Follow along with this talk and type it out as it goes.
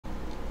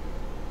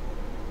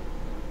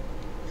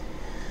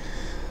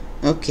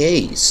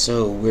Okay,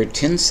 so we're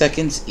 10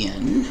 seconds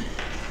in.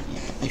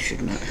 Yeah, I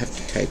should not have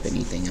to type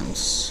anything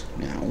else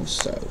now,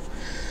 so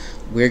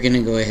we're going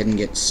to go ahead and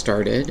get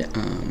started.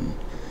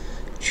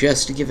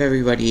 Just to give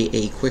everybody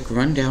a quick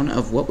rundown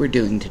of what we're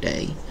doing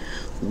today,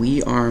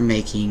 we are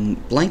making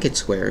blanket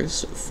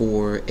squares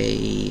for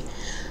a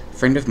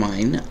friend of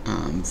mine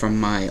from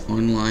my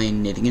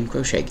online knitting and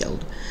crochet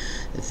guild.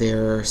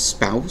 Their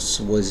spouse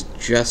was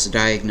just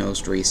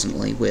diagnosed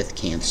recently with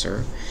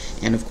cancer,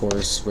 and of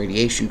course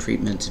radiation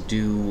treatments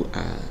do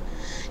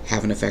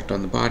have an effect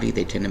on the body.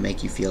 They tend to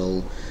make you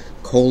feel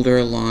colder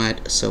a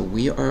lot, so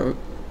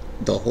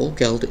the whole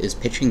guild is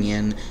pitching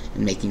in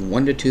and making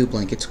 1 to 2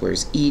 blanket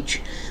squares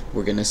each.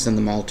 We're going to send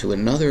them all to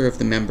another of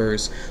the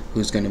members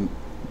who's going to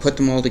put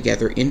them all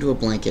together into a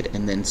blanket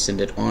and then send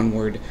it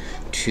onward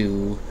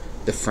to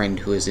the friend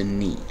who is in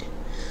need.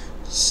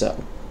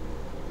 So,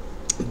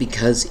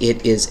 because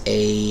it is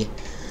a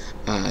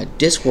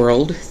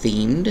Discworld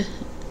themed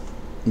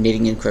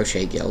knitting and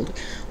crochet guild,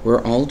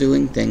 we're all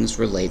doing things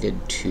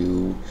related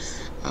to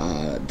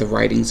the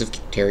writings of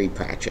Terry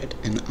Pratchett,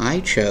 and I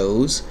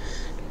chose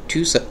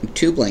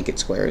two blanket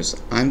squares.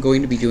 I'm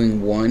going to be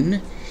doing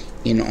one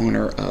in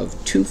honor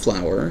of Two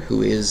Flower,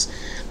 who is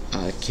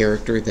a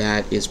character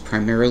that is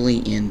primarily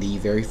in the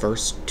very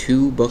first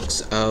 2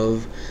 books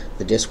of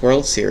the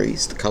Discworld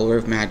series, The Color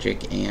of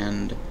Magic,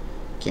 and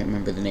I can't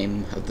remember the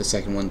name of the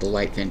second one, The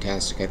Light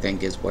Fantastic, I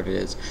think is what it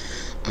is.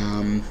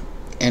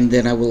 And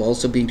then I will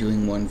also be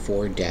doing one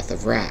for Death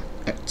of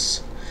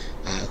Rats,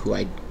 who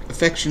I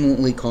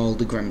affectionately call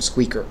the Grim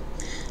Squeaker.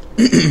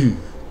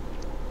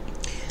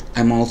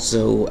 I'm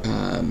also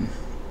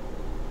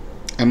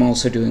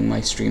doing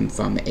my stream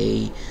from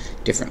a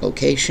different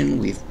location.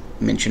 We've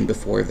mentioned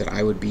before that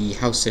I would be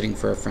house sitting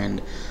for a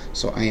friend,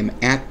 so I am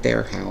at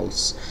their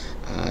house.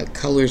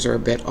 Colors are a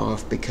bit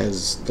off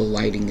because the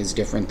lighting is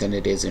different than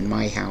it is in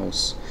my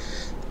house,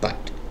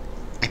 but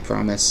I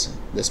promise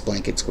these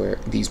blanket squares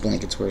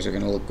are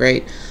going to look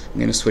great. I'm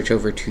going to switch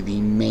over to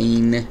the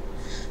main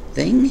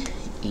thing,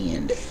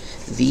 and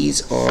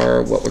these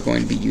are what we're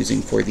going to be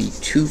using for the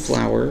Two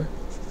Flower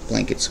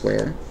blanket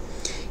square.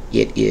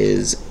 It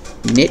is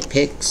Knit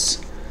Picks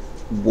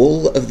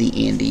Wool of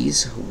the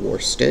Andes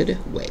worsted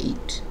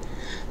weight.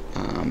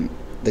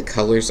 The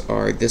colors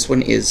are, this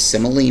one is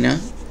Semolina.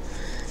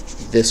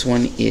 This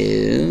one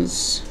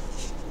is,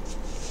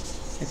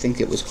 I think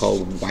it was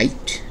called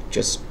White,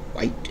 just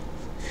White.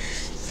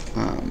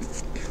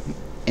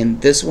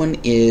 And this one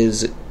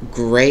is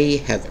Gray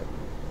Heather,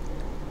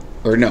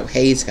 or no,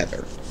 Haze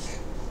Heather.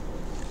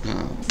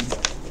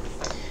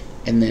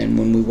 And then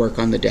when we work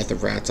on the Death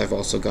of Rats, I've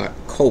also got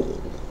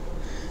Coal.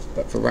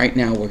 But for right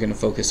now, we're going to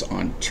focus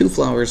on Two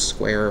Flowers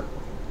square,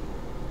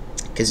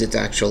 because it's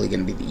actually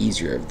going to be the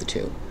easier of the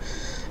two.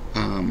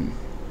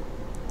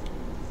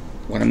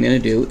 What I'm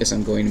going to do is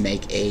I'm going to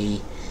make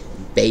a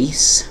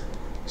base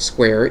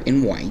square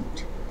in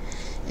white,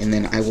 and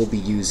then I will be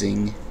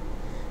using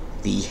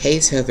the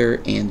Haze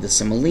Heather and the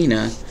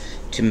Semolina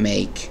to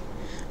make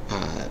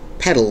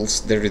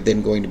petals that are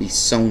then going to be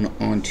sewn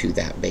onto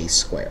that base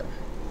square.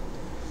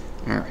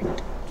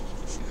 Alright.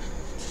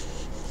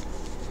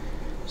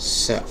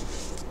 So,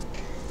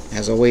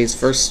 as always,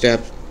 first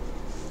step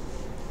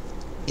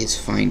is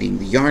finding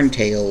the yarn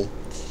tail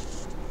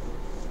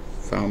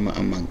from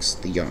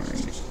amongst the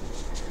yarn.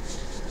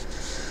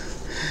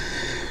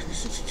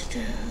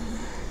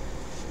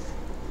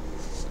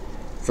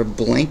 For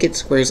blanket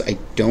squares, I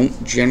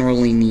don't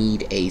generally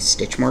need a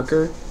stitch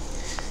marker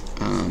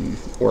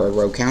or a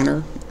row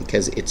counter,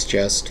 because it's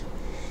just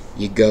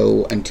you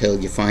go until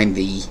you find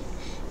the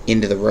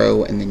end of the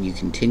row and then you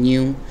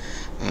continue.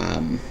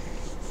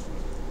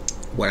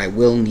 What I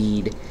will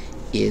need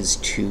is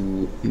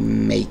to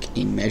make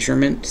a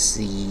measurement,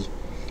 see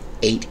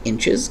 8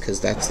 inches, because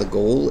that's the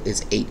goal,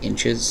 is 8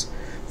 inches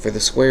for the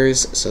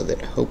squares, so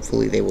that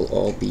hopefully they will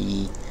all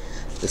be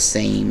the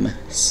same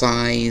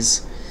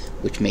size,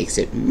 which makes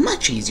it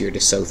much easier to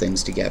sew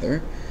things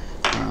together.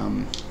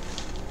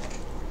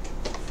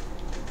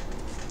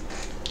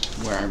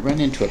 Where I run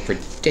into a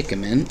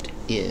predicament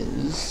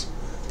is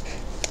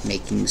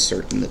making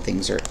certain that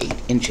things are 8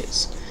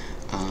 inches.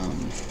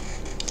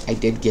 I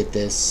did get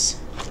this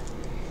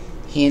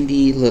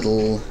handy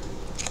little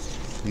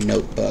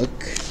notebook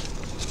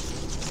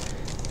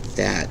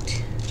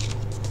that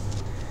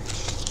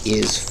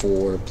is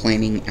for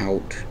planning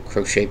out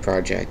crochet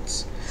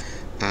projects.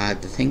 The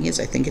thing is,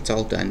 I think it's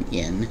all done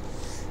in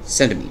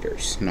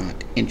centimeters,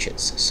 not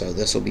inches, so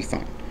this will be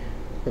fun.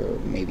 Or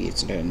maybe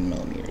it's done in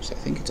millimeters. I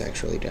think it's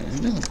actually done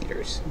in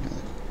millimeters.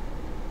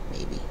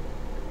 Maybe.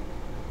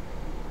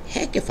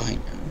 Heck if I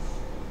know.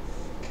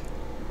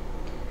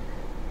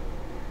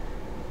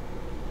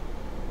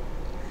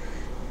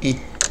 Okay.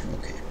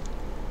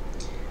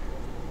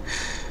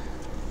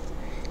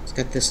 It's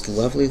got this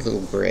lovely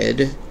little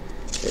grid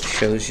that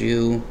shows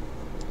you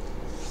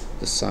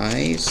the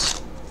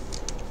size,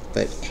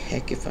 but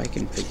heck if I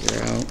can figure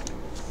out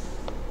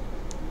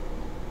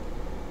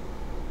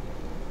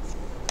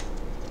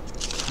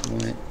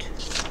what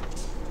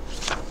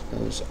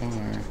those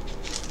are.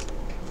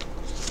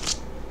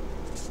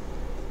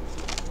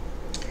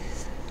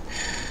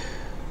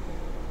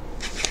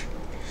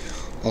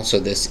 Also,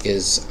 this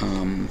is,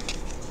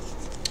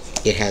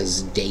 it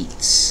has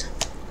dates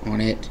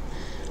on it.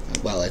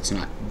 Well, it's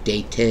not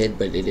dated,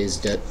 but it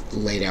is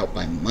laid out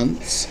by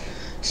months,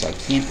 so I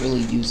can't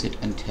really use it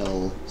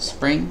until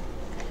spring,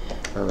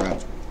 or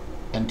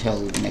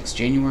until next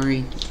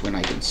January, when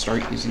I can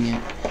start using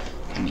it.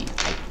 I mean,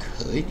 I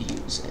could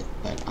use it,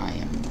 but I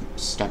am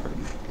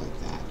stubborn like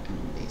that, and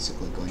I'm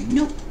basically going,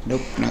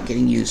 nope, not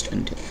getting used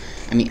until,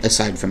 I mean,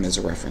 aside from as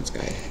a reference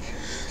guide.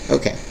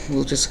 Okay,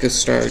 we'll just go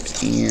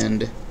start,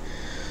 and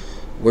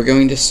we're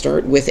going to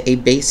start with a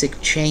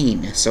basic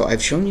chain. So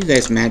I've shown you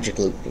guys magic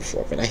loop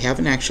before, but I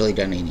haven't actually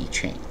done any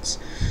chains.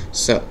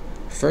 So,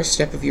 first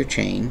step of your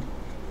chain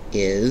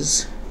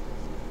is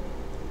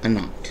a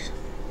knot.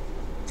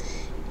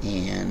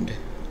 And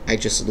I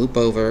just loop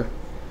over,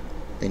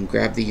 then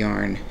grab the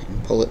yarn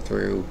and pull it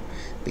through,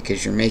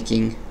 because you're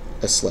making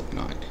a slip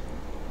knot.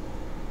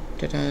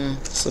 Ta-da!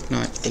 Slip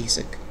knot,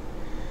 basic.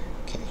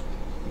 Okay,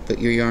 you put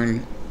your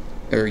yarn,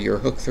 or your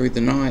hook through the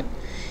knot,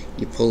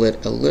 you pull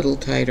it a little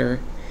tighter,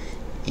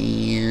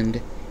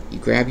 and you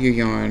grab your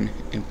yarn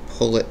and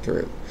pull it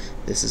through.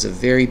 This is a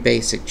very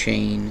basic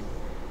chain.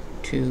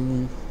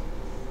 2,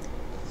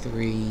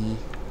 3,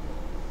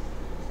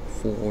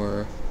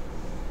 4,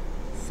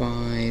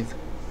 5,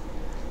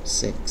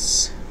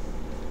 6,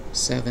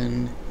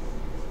 7,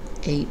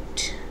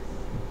 8,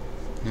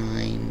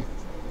 9,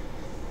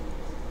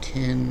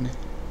 10,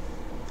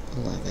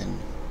 11,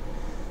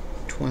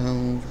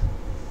 12,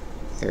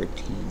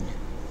 13,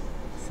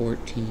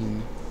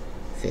 14,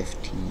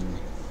 15,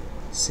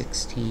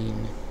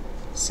 16,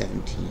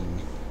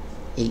 17,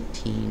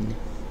 18,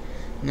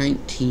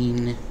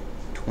 19,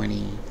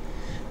 20,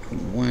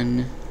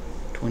 21,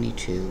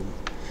 22,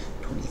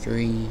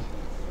 23,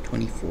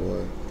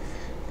 24,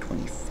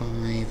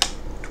 25,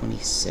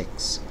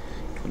 26,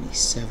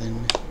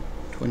 27,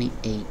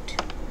 28,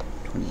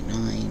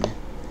 29,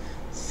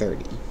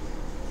 30.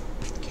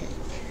 Okay.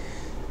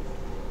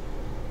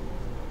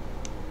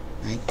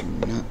 I do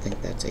not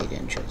think that's 8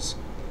 inches.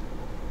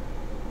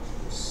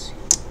 Let's see.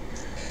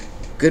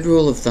 Good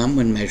rule of thumb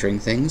when measuring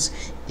things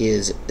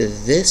is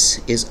this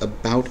is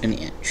about an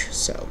inch.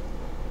 So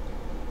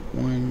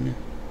 1,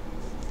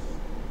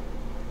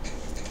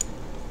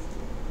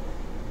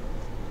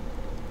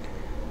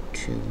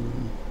 2,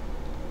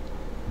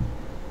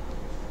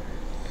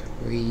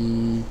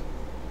 3,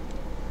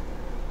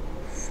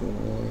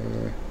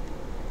 4.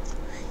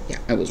 Yeah,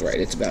 I was right.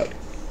 It's about,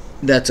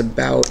 that's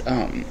about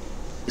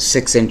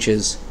 6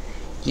 inches.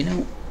 You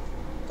know,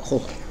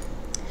 hold on.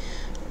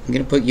 I'm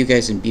gonna put you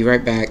guys in be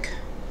right back.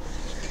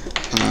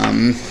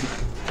 I'm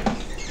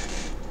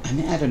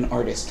at an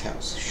artist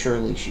house.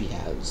 Surely she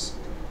has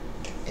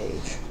a,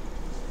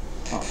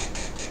 oh,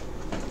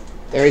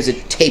 there is a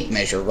tape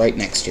measure right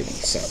next to me,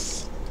 so.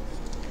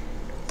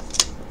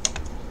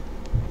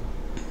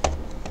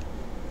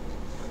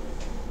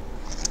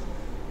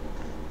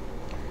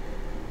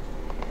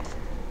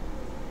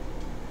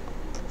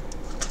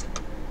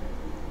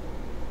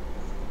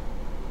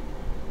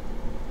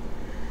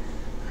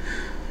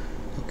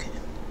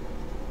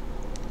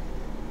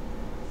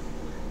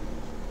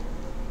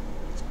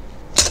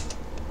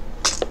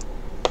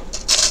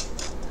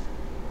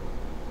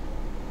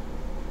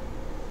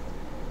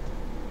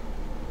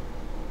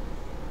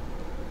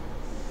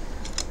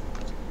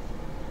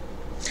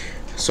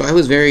 So I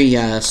was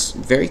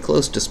very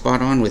close to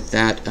spot on with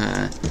that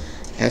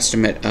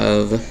estimate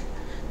of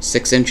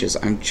 6 inches.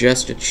 I'm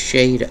just a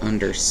shade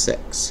under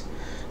 6.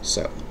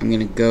 So I'm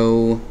going to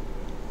go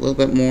a little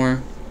bit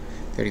more.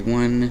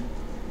 31,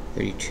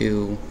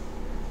 32,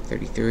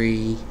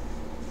 33,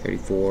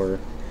 34,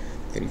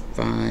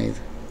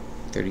 35,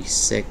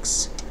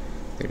 36,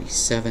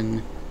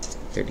 37,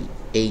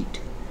 38,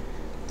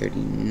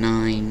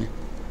 39,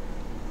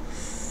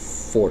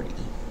 40.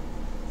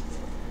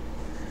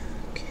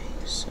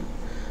 So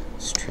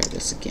let's try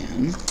this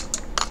again.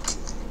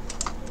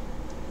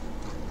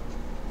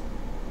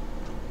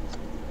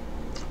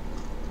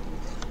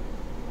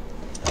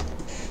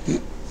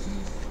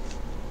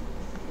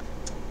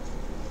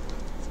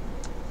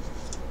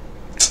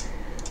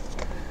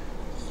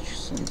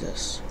 Just like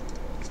this.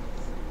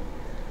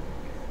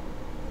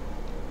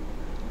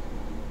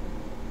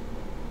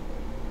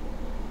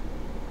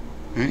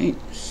 Alright,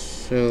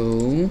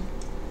 so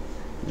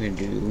I'm going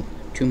to do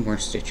 2 more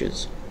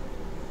stitches.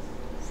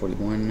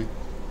 41,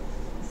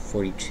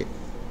 42.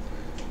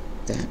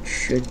 That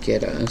should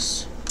get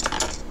us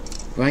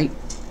right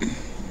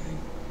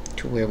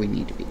to where we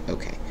need to be.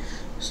 Okay,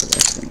 so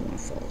that's going to want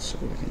to fall. So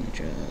we're going to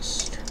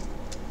just...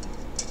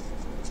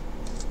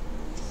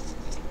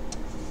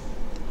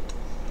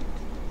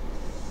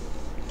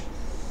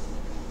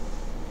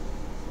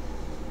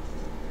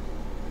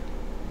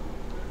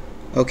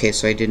 Okay,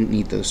 so I didn't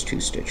need those 2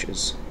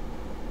 stitches.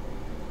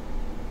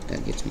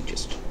 That gets me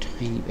just a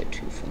tiny bit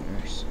too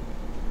far. So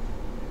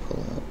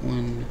pull out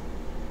 1,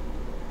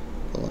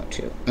 pull out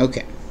 2.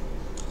 Okay.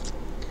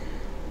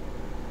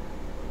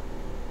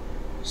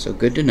 So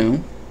good to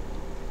know.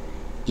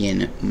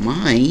 In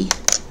my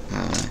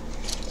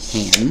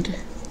hand,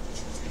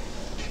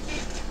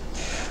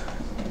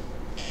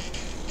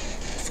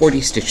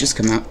 40 stitches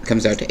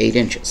comes out to 8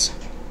 inches.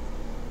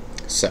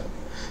 So,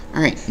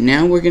 alright,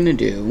 now we're going to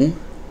do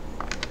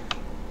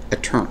a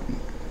turn.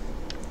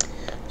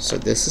 So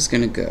this is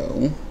going to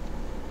go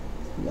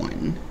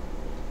 1.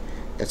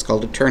 That's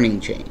called a turning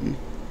chain.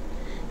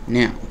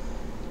 Now,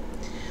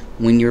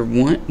 when you're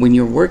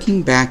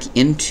working back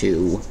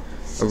into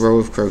a row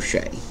of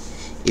crochet,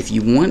 if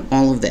you want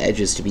all of the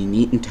edges to be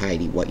neat and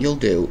tidy, what you'll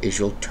do is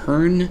you'll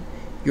turn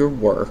your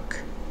work,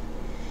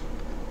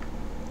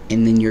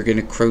 and then you're going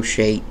to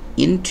crochet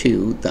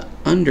into the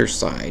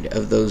underside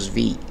of those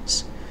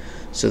V's.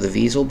 So the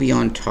V's will be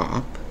on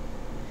top,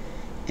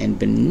 and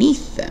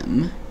beneath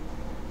them,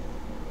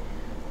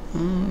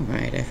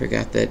 alright, I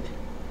forgot that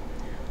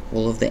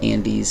Wool of the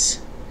Andes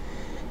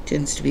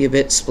tends to be a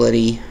bit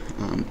splitty.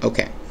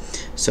 Okay,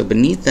 so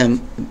beneath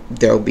them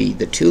there'll be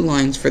the 2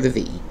 lines for the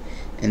V,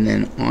 and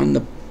then on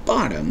the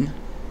bottom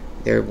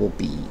there will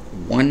be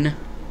 1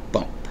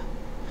 bump.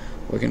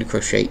 We're going to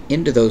crochet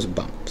into those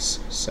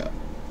bumps. So,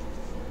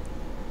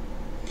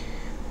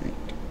 right.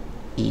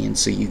 And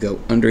so you go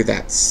under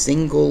that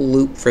single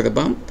loop for the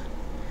bump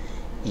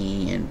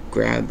and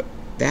grab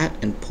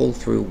that and pull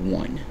through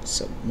 1.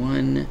 So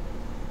 1,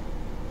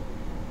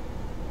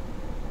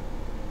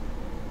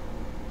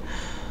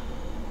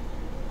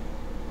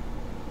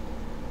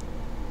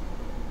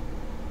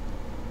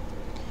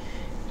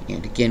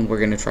 and again we're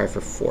going to try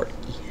for 40.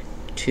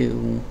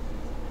 2,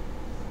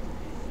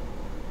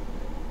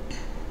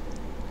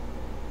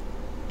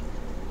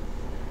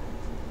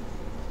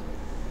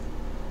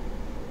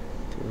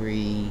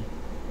 3,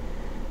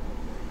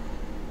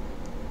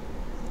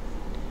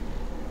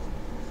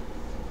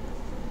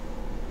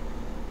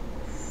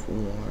 4,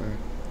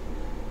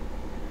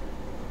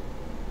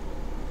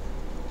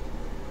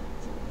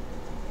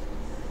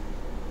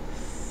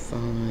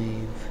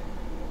 5,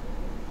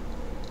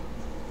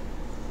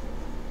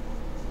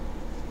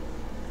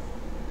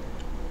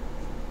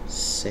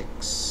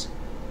 6,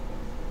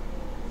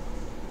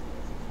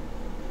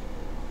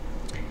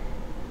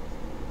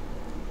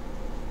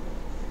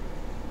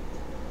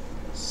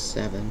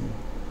 7,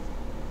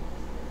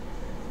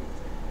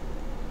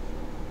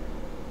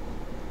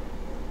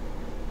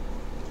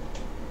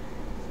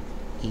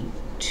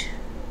 8.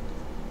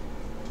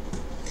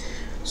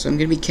 So I'm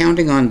going to be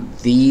counting on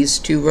these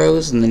 2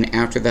 rows, and then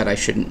after that I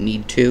shouldn't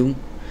need to.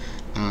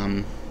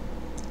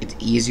 It's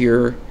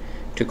easier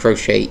to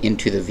crochet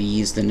into the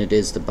V's than it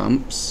is the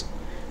bumps.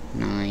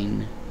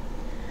 9.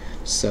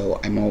 So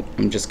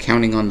I'm just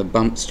counting on the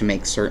bumps to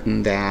make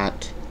certain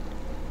that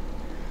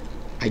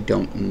I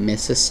don't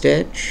miss a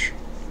stitch.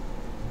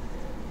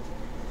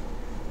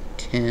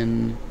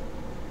 10.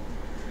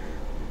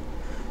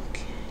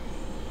 Okay.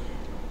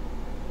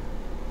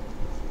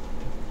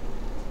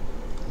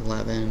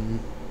 11.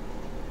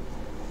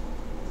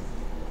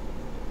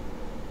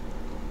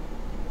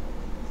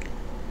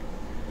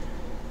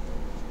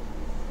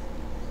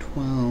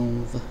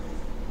 12.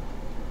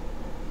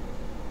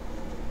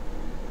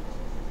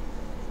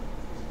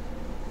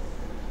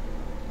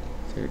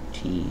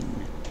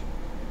 13.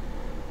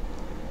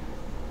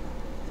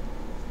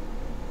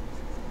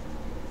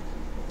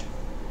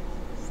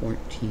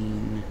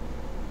 14.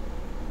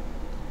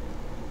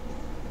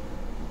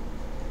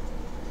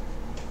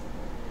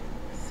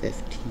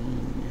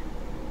 15.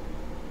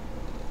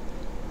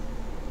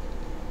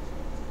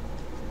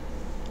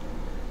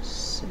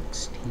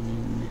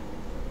 16.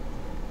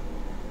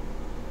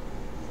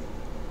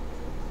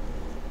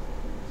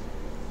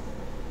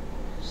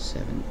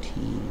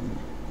 17.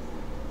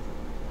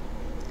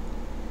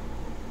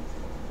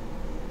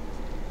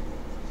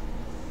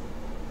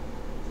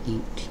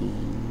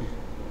 18.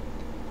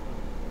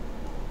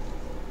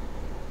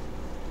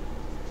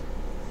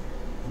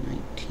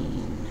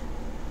 19.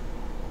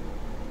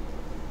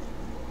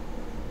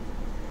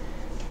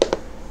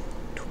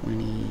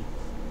 20.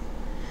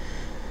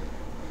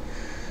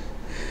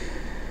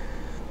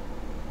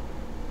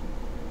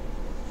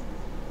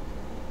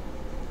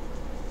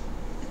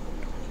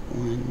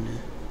 21.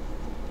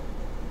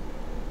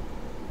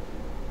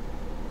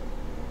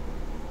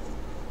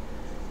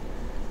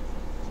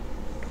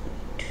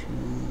 22.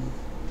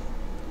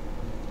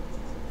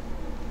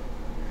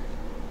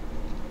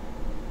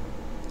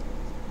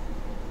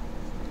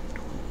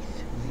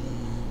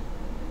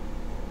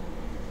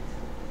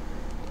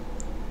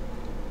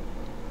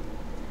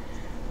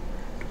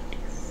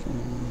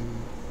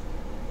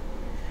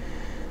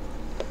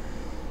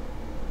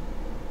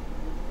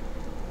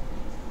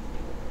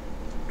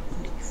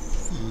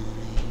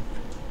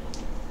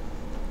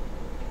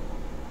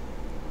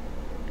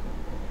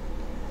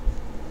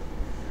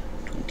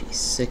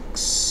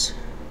 26,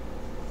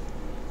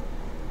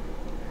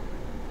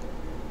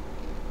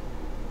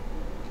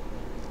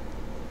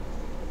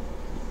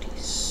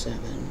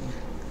 27,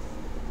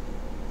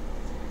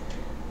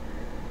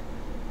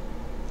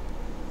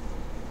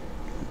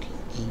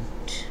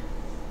 28,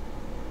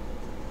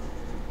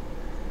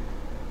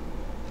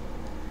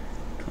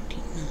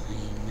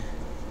 29,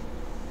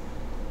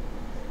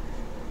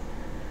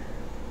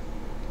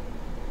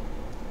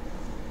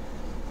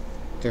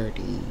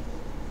 30,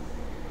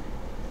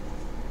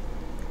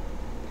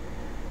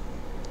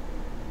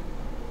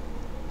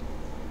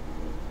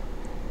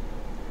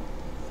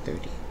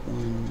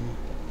 31.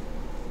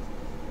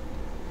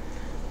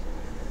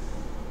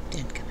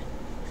 Dead coming.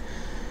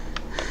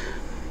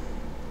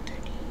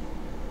 32.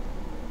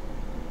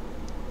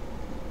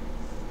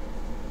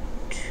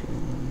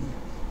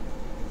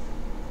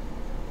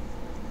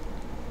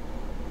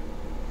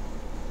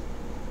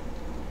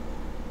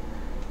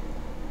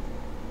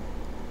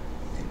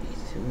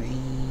 33.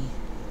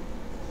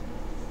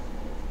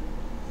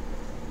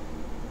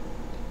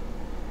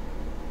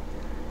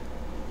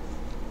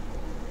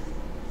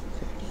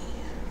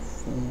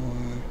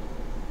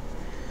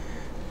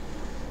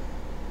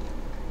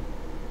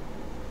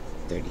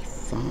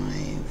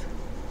 35,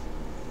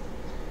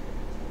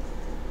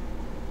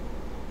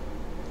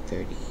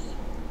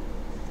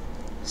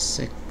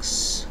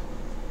 36,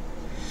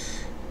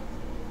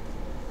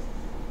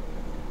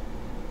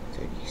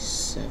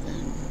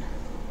 37,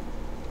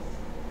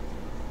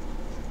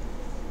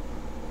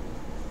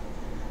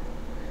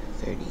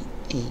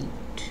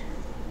 38,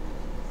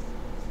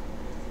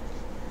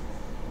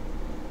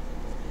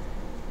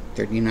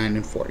 39,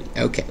 and 40.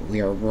 Okay,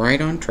 we are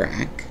right on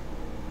track.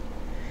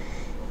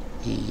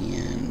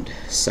 And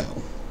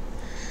so,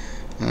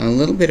 a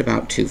little bit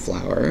about Two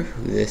Flower.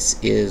 This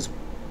is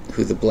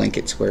who the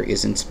blanket square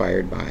is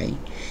inspired by.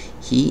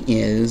 He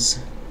is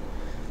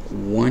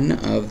one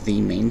of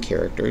the main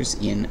characters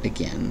in,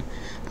 again,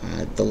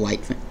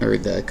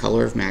 the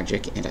Color of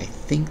Magic, and I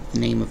think the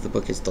name of the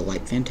book is The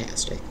Light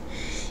Fantastic.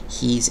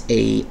 He's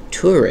a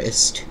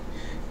tourist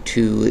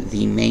to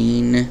the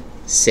main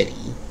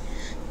city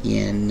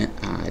in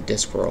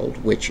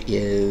Discworld, which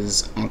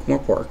is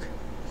Ankh-Morpork.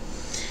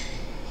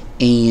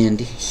 And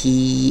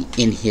he,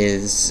 in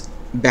his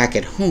back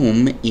at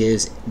home,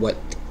 is what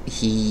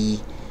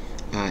he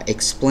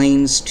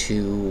explains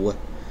to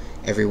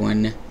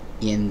everyone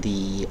in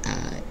the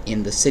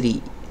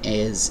city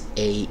as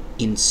a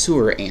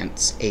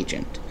insurance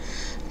agent.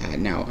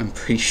 Now, I'm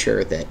pretty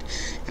sure that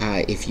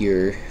if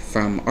you're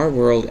from our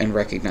world and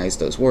recognize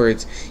those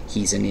words,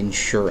 he's an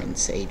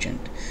insurance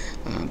agent.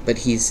 But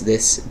he's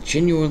this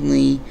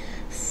genuinely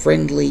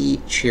friendly,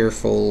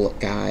 cheerful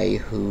guy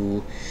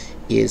who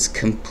is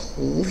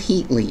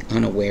completely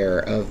unaware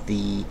of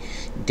the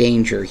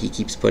danger he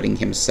keeps putting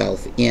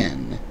himself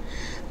in.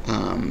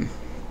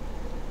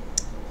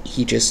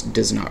 He just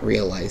does not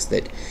realize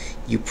that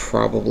you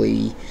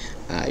probably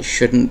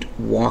shouldn't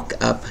walk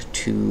up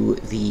to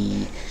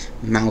the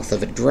mouth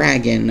of a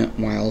dragon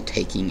while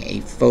taking a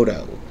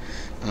photo.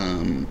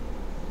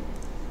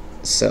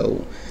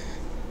 So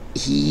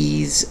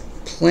he's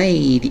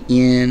played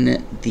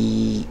in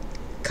the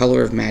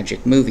Color of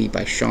Magic movie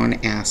by Sean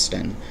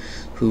Astin,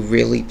 who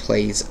really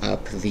plays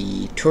up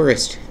the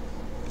tourist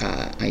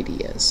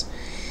ideas.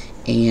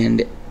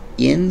 And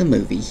in the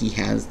movie, he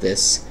has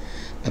this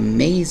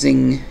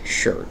amazing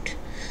shirt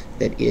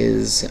that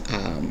is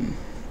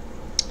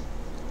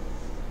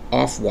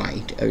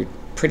off-white, or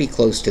pretty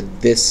close to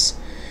this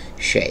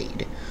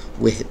shade,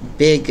 with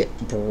big,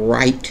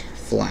 bright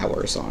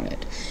flowers on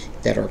it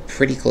that are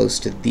pretty close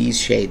to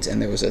these shades.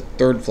 And there was a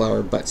third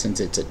flower, but since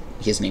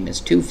his name is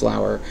Two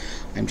Flower,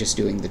 I'm just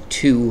doing the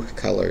two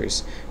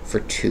colors for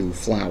two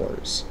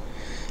flowers.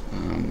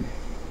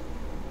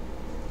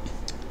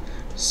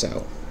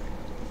 So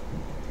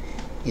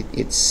he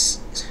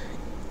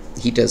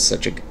does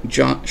such a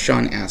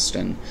Sean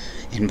Astin.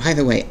 And by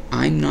the way,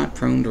 I'm not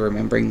prone to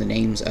remembering the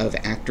names of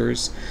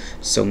actors,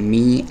 so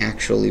me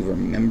actually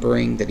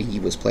remembering that he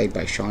was played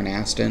by Sean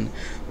Astin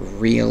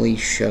really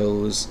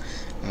shows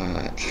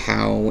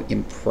how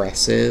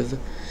impressive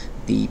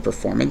the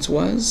performance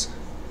was,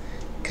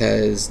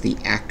 because the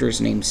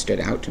actor's name stood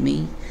out to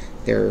me.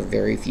 There are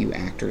very few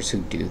actors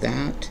who do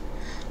that.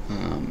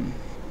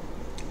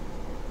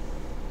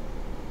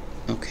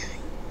 Okay.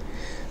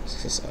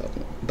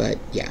 But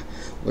yeah,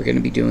 we're going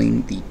to be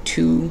doing the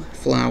two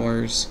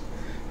flowers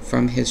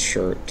from his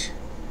shirt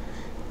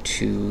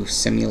to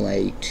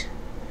simulate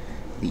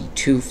the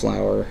two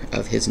flower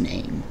of his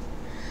name.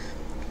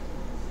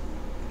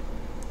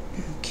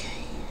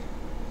 Okay.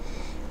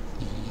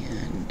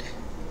 And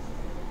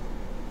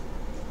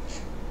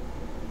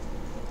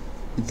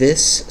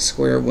this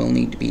square will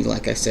need to be,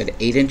 like I said,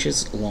 8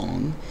 inches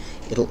long.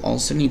 It'll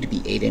also need to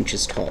be 8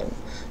 inches tall.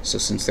 So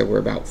since there were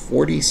about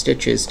 40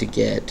 stitches to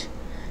get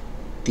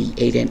the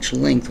 8-inch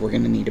length, we're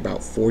going to need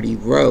about 40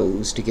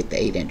 rows to get the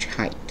 8-inch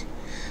height.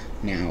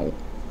 Now,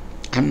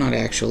 I'm not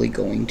actually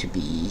going to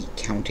be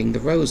counting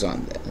the rows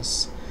on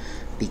this,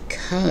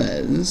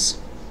 because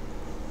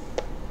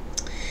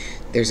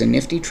there's a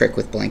nifty trick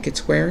with blanket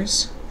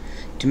squares.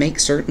 To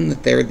make certain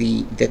that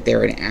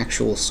they're an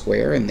actual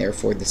square and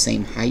therefore the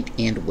same height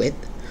and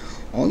width,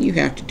 all you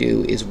have to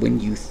do is, when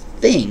you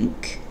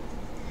think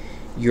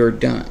you're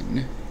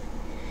done,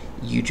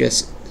 you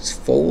just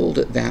fold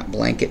that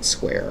blanket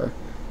square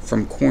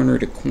from corner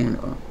to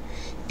corner,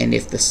 and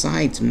if the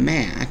sides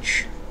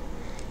match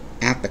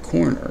at the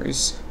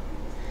corners,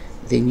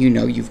 then you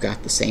know you've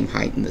got the same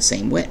height and the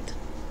same width.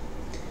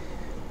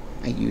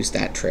 I use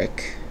that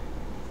trick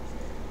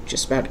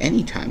just about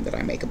any time that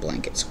I make a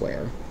blanket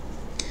square.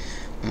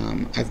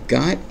 I've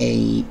got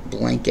a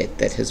blanket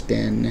that has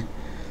been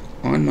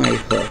on my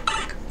hook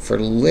for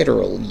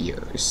literal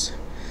years.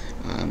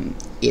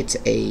 It's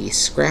a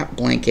scrap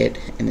blanket,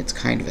 and it's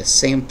kind of a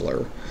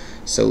sampler,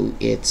 so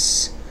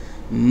it's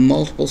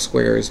multiple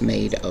squares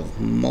made of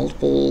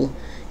multiple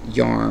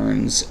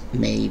yarns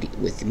made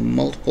with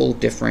multiple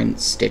different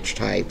stitch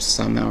types.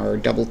 Some are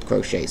double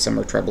crochet, some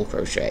are treble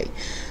crochet,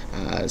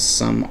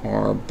 some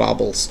are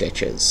bobble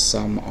stitches,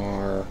 some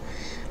are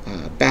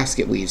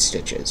basket weave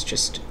stitches,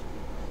 just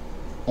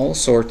all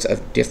sorts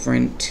of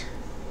different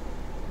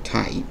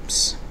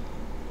types,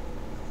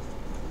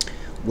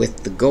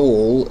 with the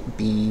goal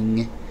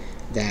being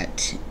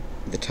that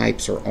the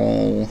types are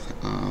all,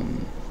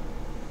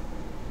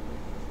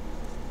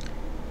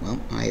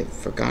 well, I have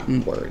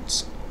forgotten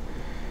words.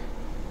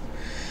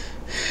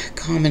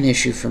 Common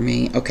issue for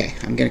me. Okay,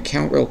 I'm going to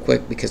count real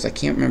quick because I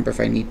can't remember if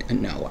I need...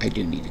 No, I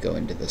do need to go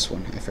into this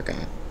one. I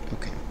forgot.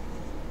 Okay.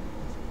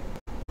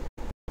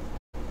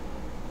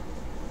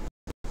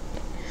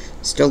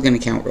 Still going to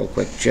count real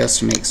quick just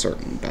to make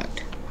certain,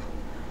 but...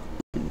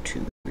 1,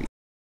 2, 3,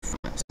 4,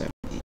 5, 7,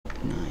 8,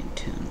 9,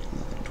 10, 11,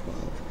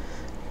 12,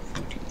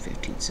 14,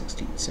 15,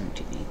 16,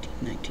 17, 18,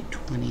 19,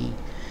 20,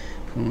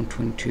 21,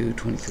 22,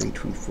 23,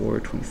 24,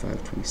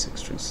 25,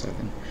 26,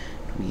 27,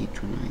 28,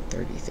 29,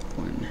 30,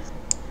 31,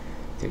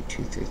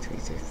 32, 33,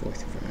 34,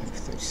 35,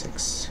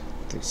 36,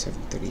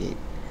 37, 38,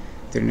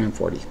 39,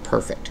 40.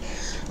 Perfect.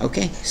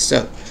 Okay,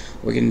 so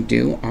we're going to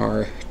do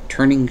our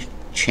turning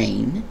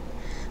chain.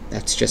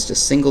 That's just a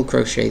single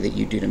crochet that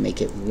you do to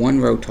make it one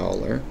row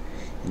taller,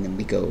 and then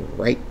we go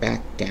right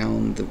back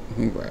down the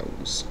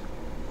rows.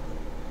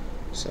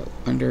 So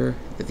under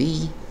the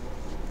V,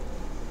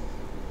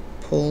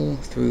 pull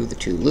through the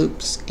 2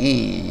 loops,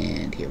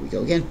 and here we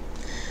go again.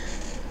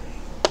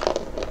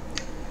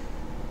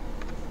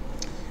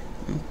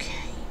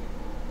 Okay.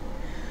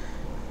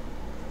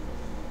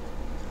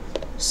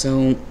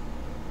 So,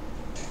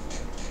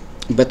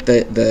 but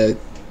the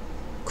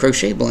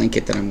crochet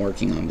blanket that I'm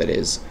working on that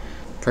is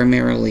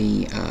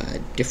primarily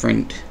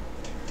different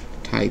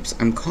types,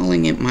 I'm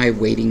calling it my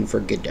Waiting for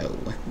Godot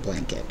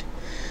blanket.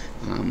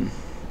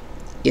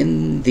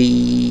 In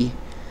the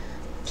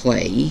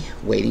play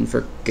Waiting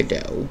for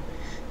Godot,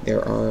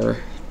 there are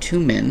 2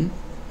 men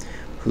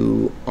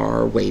who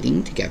are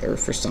waiting together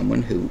for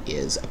someone who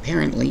is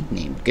apparently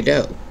named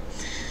Godot.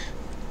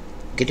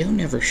 Godot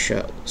never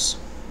shows.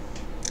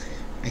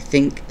 I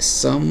think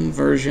some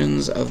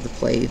versions of the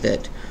play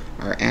that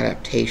are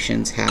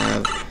adaptations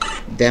have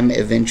them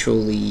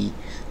eventually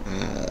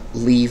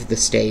leave the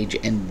stage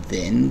and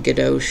then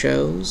Godot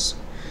shows,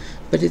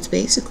 but it's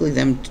basically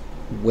them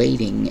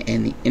waiting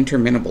an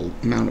interminable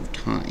amount of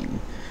time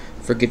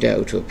for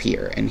Godot to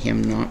appear and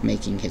him not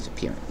making his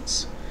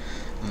appearance.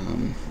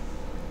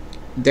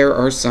 There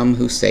are some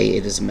who say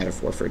it is a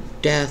metaphor for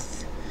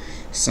death.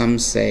 Some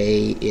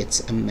say it's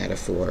a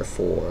metaphor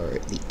for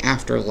the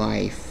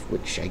afterlife,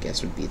 which I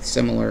guess would be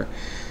similar.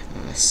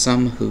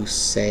 Some who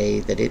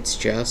say that it's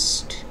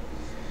just,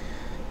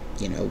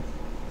 you know,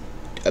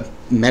 a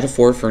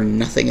metaphor for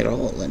nothing at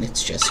all, and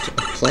it's just a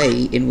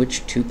play in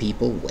which 2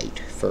 people wait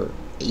for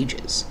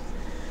ages.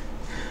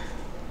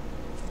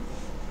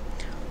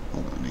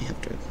 Hold on, I have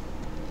to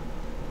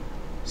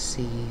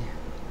see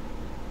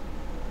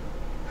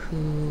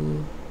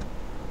who...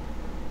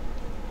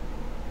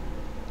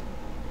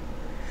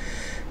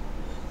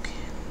 Okay.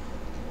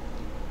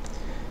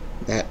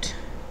 That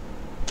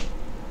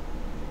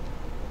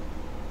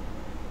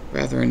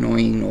rather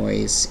annoying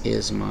noise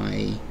is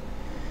my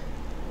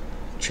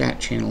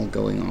chat channel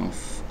going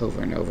off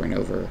over and over and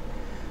over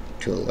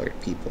to alert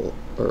people,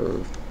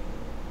 or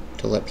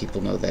to let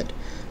people know that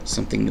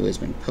something new has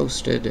been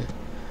posted,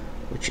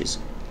 which is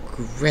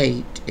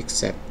great,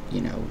 except,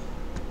 you know,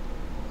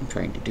 I'm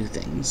trying to do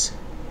things.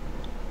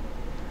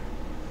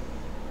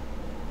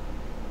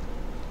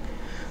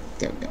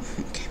 There we go.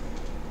 Okay.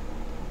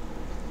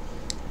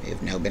 I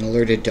have now been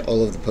alerted to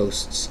all of the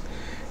posts.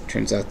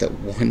 Turns out that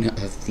one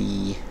of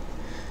the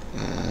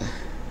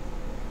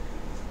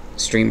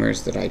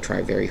streamers that I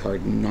try very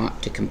hard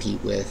not to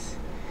compete with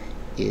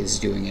is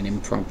doing an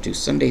impromptu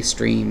Sunday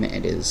stream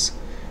and is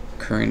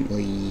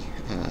currently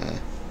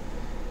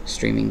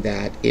streaming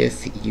that.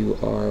 If you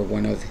are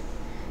one of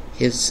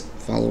his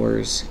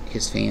followers,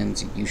 his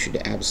fans, you should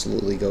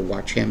absolutely go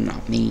watch him,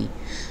 not me.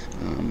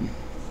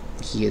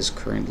 He is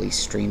currently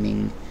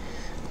streaming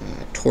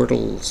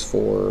Turtles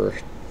for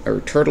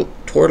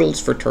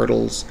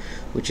Turtles,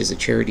 which is a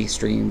charity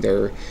stream.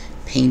 They're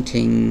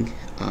painting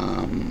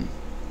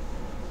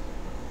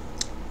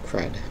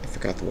crud, I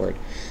forgot the word.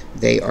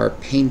 They are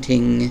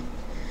painting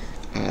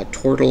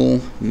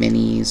turtle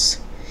minis,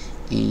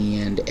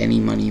 and any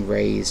money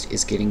raised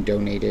is getting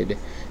donated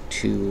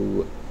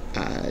to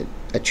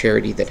a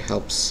charity that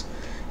helps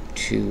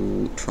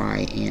to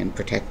try and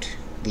protect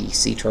the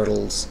sea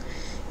turtles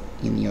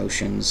in the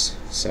oceans.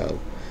 So,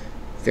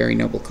 very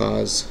noble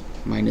cause.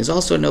 Mine is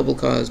also a noble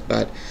cause,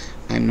 but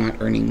I'm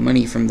not earning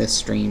money from this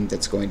stream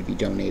that's going to be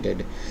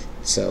donated,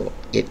 so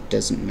it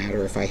doesn't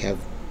matter if I have,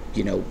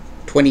 you know,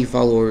 20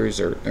 followers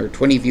or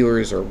 20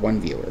 viewers or 1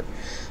 viewer.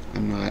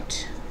 I'm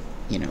not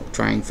you know,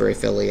 trying for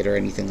affiliate or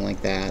anything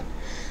like that.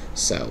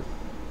 So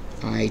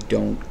I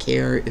don't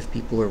care if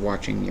people are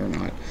watching me or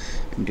not.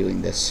 I'm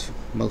doing this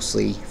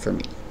mostly for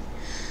me.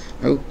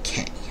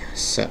 Okay,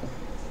 so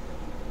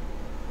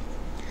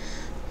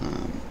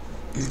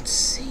let's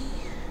see.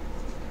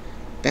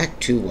 Back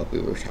to what we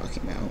were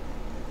talking about.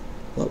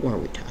 What were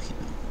we talking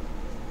about?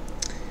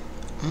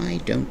 I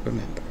don't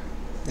remember.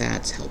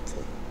 That's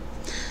helpful.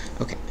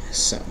 Okay,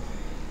 so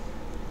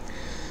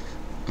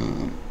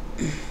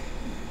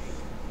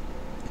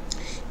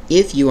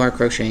if you are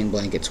crocheting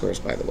blanket squares,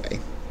 by the way,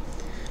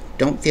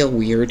 don't feel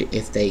weird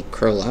if they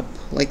curl up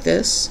like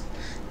this.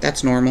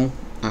 That's normal.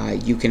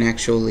 You can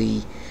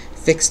actually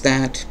fix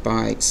that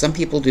by, some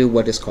people do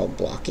what is called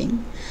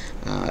blocking.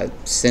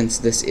 Since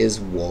this is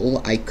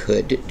wool, I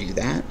could do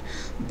that.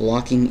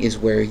 Blocking is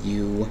where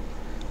you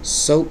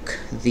soak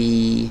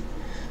the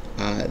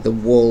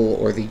wool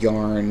or the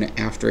yarn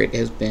after it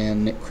has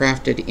been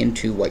crafted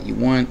into what you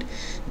want.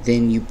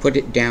 Then you put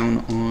it down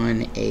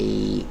on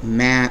a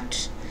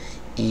mat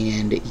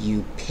and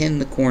you pin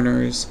the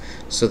corners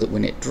so that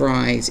when it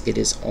dries, it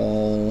is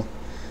all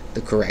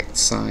the correct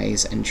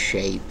size and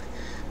shape.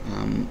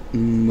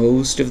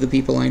 Most of the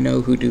people I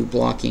know who do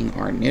blocking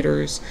are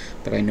knitters,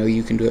 but I know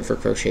you can do it for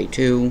crochet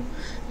too.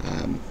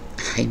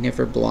 I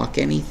never block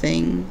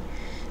anything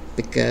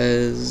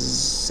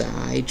because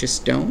I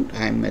just don't.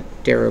 I'm a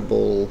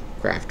terrible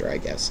crafter, I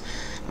guess.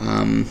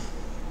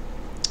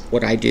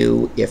 What I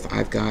do if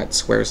I've got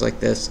squares like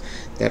this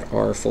that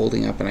are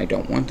folding up and I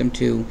don't want them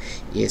to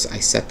is I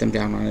set them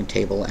down on a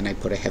table and I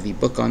put a heavy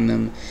book on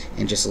them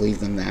and just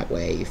leave them that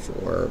way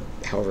for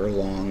however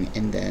long,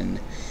 and then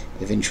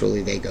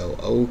eventually they go,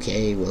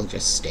 okay, we'll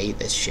just stay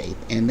this shape,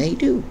 and they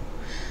do.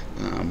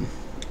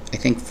 I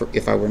think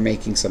if I were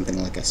making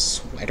something like a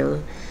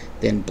sweater,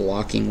 then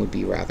blocking would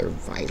be rather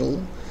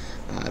vital.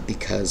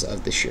 Because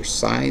of the sheer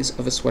size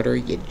of a sweater,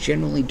 you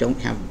generally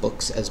don't have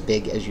books as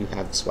big as you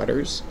have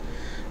sweaters.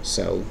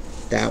 So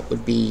that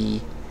would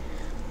be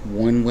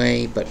one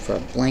way, but for a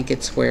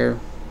blanket square,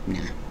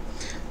 nah.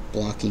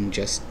 Blocking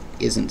just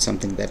isn't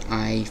something that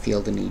I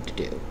feel the need to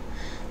do.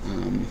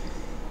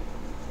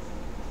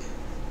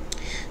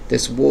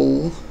 This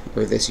wool,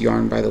 or this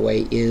yarn, by the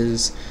way,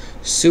 is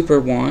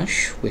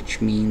superwash, which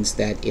means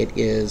that it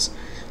is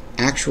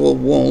actual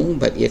wool,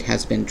 but it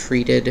has been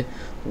treated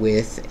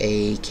with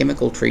a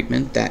chemical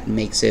treatment that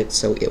makes it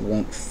so it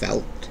won't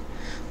felt,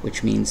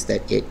 which means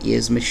that it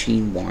is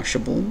machine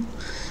washable.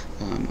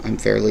 I'm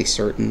fairly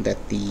certain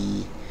that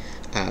the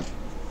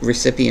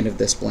recipient of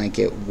this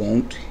blanket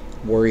won't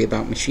worry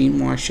about machine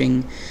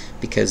washing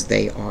because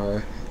they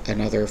are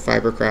another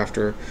fiber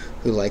crafter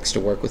who likes to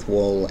work with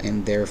wool,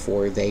 and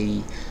therefore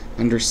they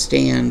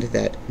understand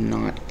that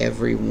not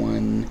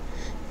everyone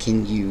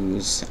can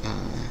use,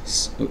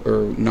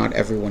 or not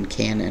everyone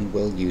can and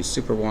will use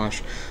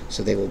superwash,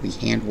 so they will be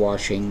hand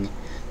washing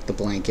the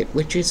blanket,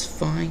 which is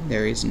fine.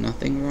 There is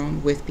nothing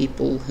wrong with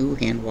people who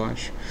hand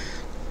wash.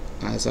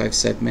 As I've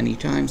said many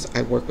times,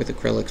 I work with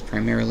acrylics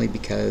primarily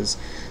because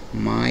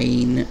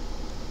mine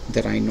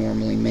that I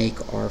normally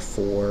make are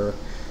for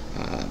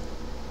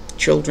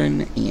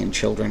children, and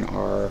children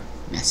are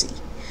messy.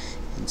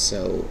 And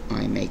so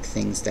I make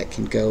things that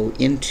can go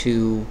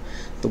into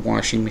the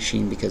washing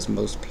machine because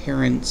most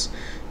parents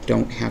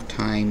don't have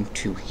time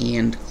to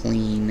hand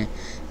clean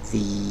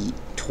the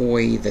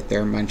toy that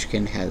their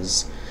munchkin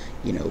has,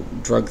 you know,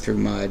 drug through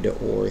mud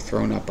or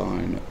thrown up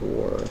on,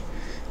 or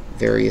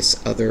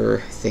various other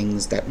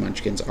things that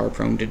munchkins are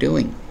prone to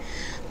doing.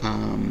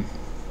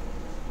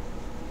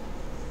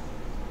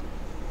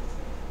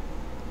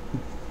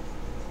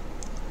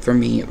 For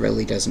me, it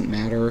really doesn't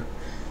matter.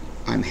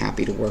 I'm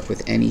happy to work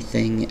with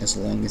anything as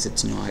long as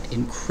it's not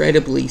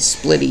incredibly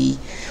splitty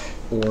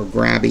or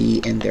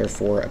grabby and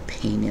therefore a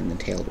pain in the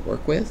tail to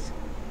work with.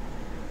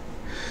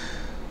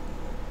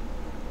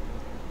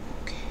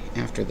 Okay,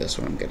 after this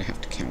one I'm going to have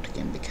to count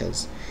again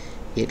because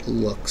it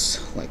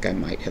looks like I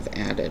might have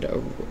added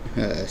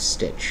a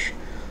stitch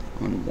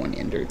on one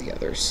end or the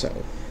other,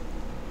 so.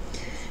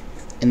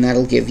 And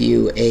that'll give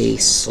you a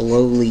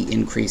slowly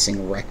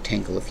increasing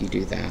rectangle if you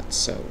do that.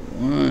 So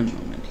one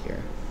moment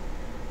here.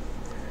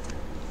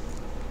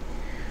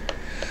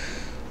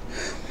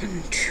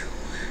 1, 2,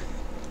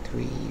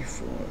 3,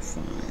 4,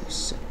 5,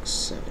 6,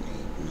 7,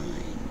 8, 9,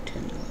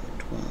 10, 11,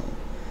 12,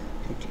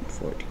 13,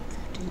 14,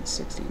 15,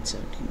 16,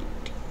 17,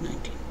 18,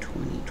 19,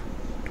 20, 21,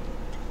 22,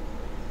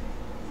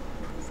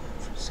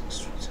 25, 26,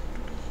 27,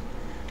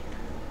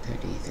 28,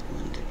 30,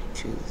 31,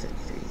 32,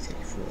 33,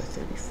 34,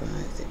 35,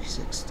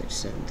 36,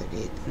 37,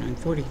 38, 39,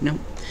 40.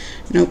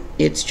 Nope,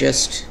 it's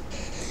just,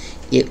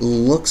 it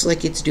looks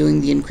like it's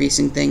doing the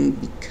increasing thing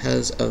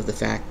because of the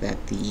fact that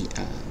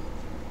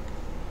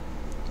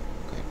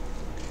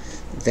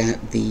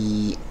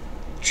the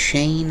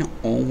chain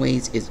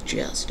always is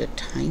just a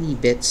tiny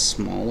bit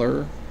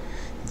smaller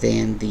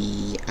than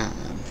the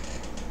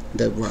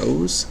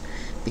rows,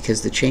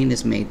 because the chain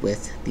is made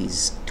with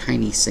these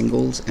tiny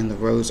singles and the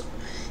rows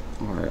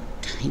are a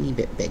tiny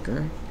bit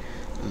bigger.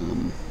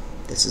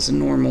 This is a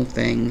normal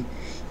thing.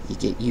 You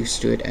get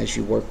used to it as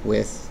you work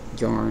with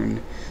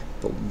yarn,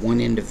 but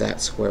one end of that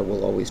square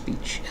will always be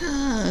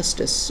just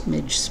a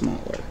smidge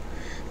smaller,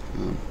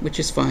 which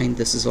is fine.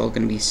 This is all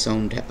going to be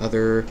sewn to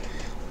other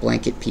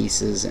blanket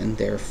pieces and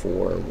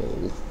therefore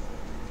will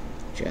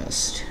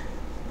just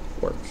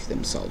work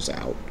themselves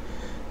out.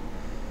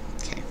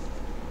 Okay.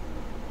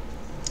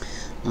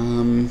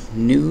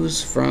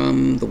 News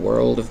from the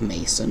world of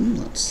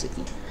Mason. Let's see.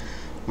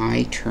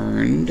 I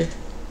turned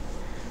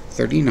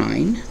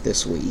 39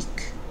 this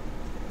week,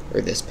 or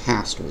this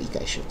past week,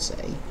 I should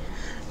say.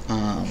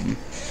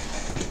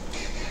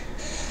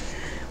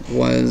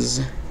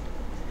 Was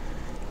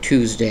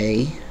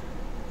Tuesday,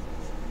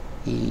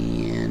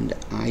 and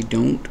I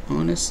don't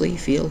honestly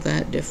feel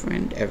that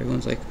different.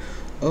 Everyone's like,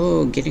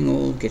 oh, getting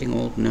old, getting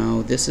old.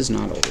 No, this is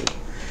not old.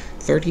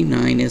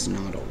 39 is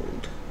not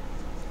old.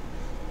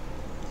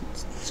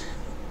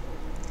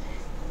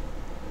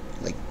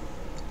 Like,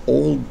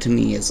 old to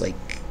me is like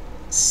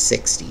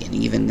 60, and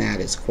even that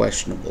is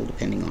questionable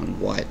depending on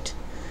what,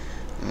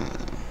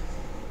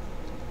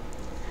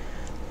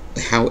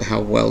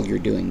 how well you're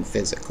doing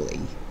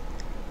physically.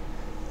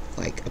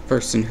 Like, a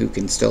person who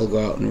can still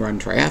go out and run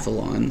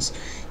triathlons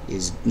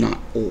is not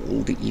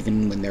old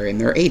even when they're in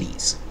their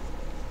 80s.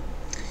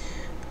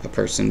 A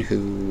person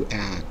who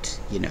at,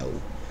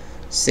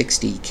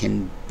 60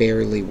 can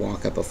barely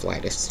walk up a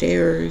flight of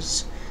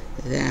stairs,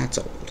 that's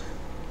old.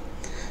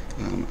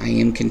 I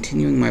am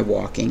continuing my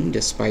walking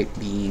despite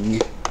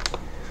being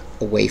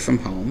away from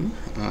home.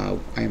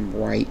 I'm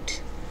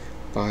right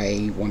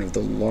by one of the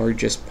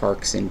largest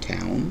parks in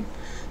town,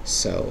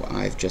 so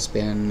I've just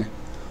been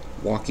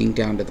walking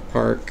down to the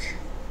park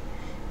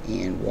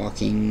and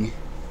walking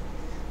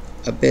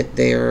a bit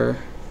there,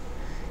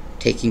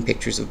 taking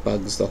pictures of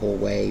bugs the whole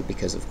way,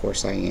 because of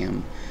course I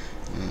am.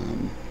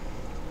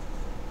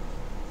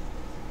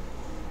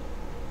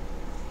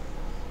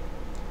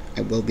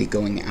 I will be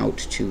going out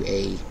to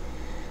a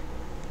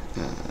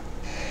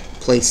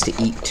place to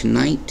eat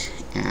tonight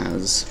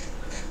as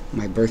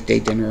my birthday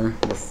dinner.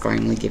 We're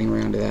finally getting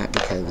around to that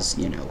because,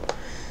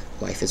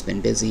 life has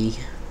been busy.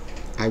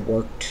 I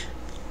worked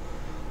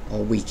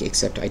all week,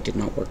 except I did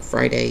not work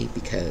Friday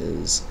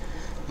because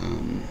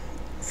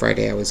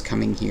Friday I was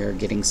coming here,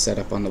 getting set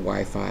up on the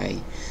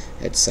Wi-Fi,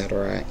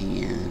 etc.,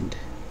 and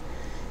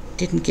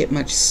didn't get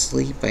much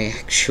sleep. I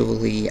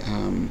actually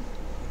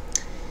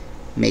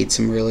made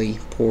some really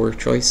poor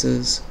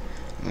choices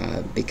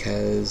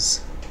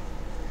because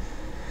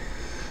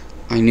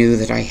I knew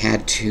that I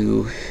had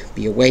to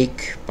be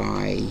awake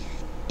by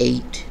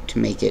 8 to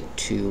make it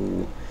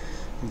to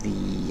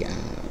the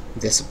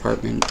this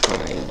apartment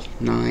by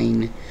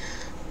 9.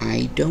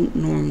 I don't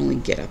normally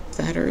get up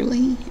that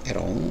early at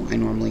all. I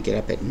normally get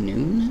up at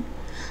noon.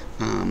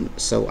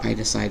 So I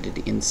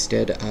decided,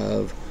 instead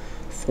of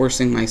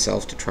forcing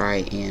myself to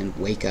try and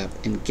wake up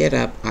and get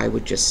up, I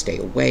would just stay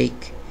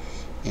awake,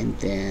 and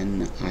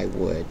then I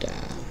would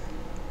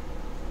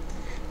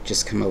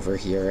just come over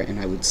here and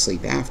I would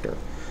sleep after.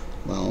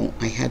 Well,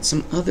 I had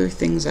some other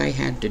things I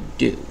had to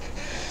do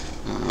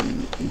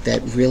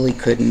that really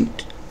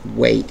couldn't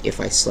wait if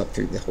I slept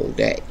through the whole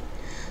day.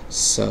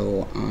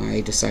 So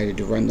I decided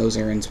to run those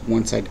errands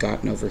once I'd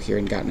gotten over here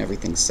and gotten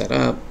everything set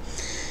up.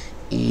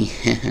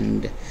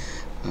 And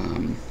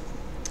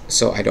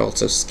so I'd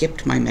also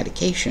skipped my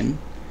medication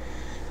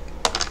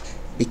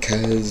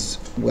because,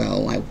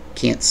 well, I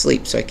can't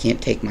sleep, so I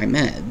can't take my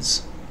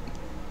meds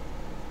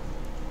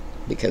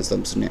because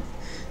those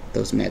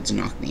meds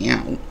knock me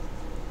out.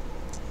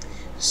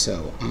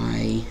 So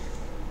I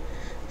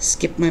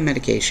skipped my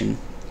medication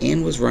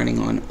and was running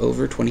on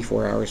over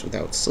 24 hours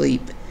without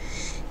sleep,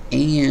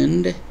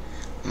 and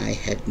I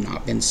had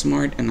not been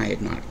smart and I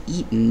had not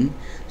eaten,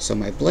 so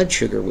my blood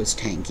sugar was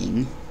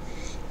tanking,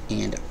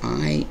 and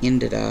I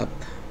ended up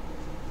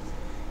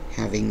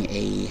having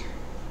a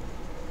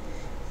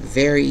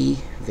very,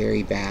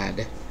 very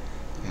bad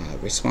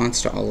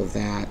response to all of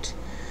that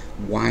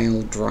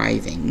while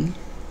driving.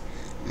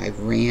 I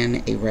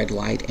ran a red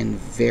light and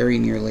very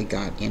nearly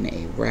got in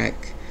a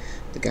wreck.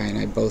 The guy and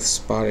I both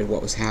spotted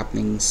what was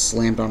happening,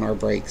 slammed on our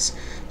brakes,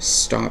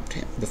 stopped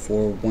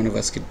before one of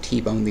us could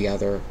T-bone the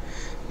other,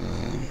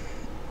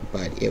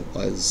 but it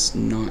was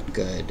not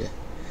good,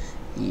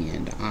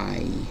 and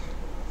I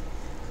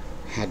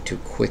had to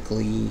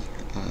quickly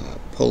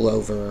pull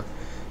over,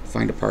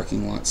 find a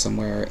parking lot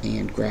somewhere,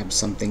 and grab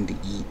something to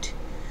eat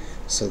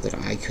so that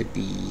I could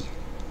be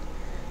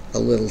a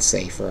little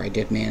safer. I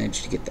did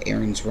manage to get the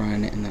errands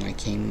run, and then I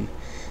came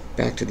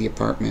back to the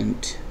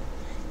apartment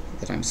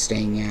that I'm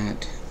staying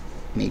at,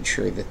 made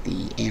sure that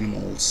the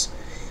animals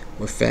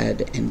were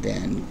fed, and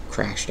then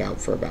crashed out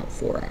for about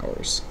 4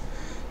 hours.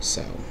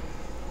 So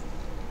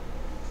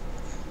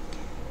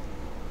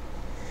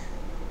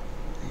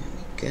there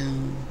we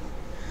go.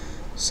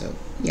 So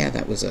yeah,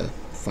 that was a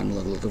fun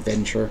little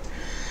adventure.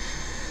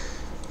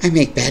 I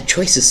make bad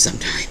choices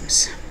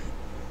sometimes.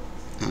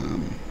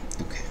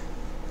 Okay.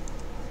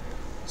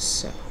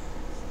 So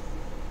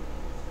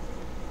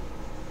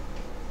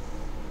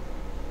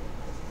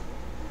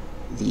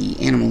the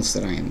animals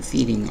that I am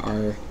feeding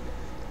are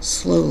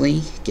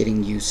slowly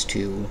getting used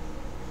to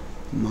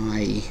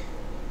my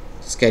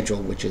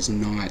schedule, which is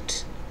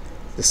not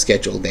the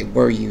schedule they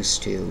were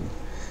used to.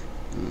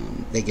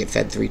 They get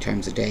fed 3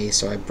 times a day,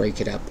 so I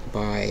break it up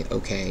by,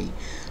 okay,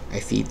 I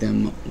feed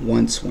them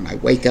once when I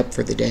wake up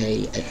for the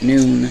day at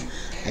noon,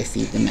 I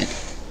feed them at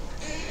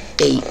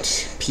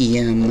 8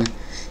 p.m.,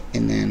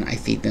 and then I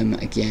feed them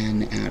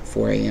again at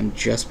 4 a.m.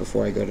 just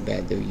before I go to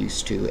bed. They're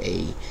used to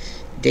a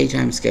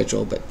daytime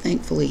schedule, but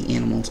thankfully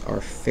animals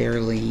are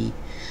fairly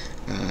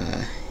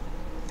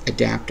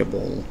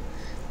adaptable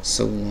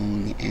so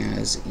long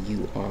as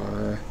you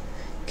are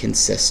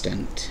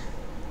consistent.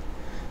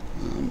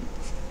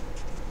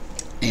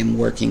 I am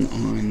working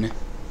on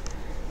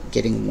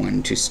getting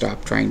one to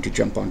stop trying to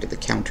jump onto the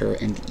counter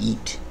and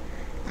eat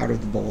out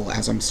of the bowl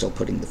as I'm still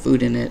putting the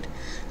food in it.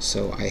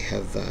 So I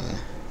have,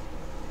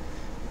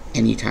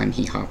 anytime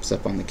he hops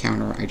up on the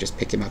counter, I just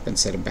pick him up and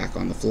set him back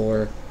on the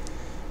floor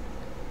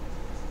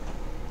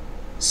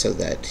so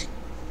that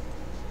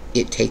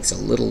it takes a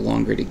little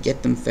longer to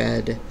get them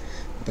fed.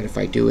 But if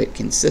I do it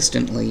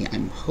consistently,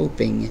 I'm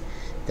hoping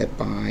that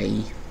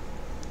by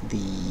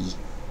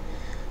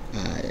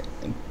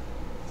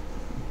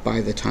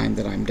the time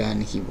that I'm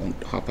done, he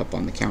won't hop up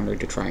on the counter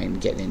to try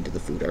and get into the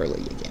food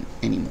early again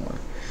anymore.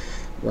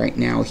 Right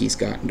now, he's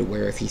gotten to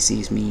where if he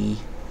sees me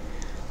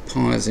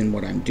pause in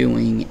what I'm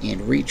doing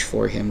and reach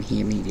for him, he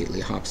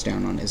immediately hops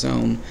down on his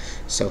own.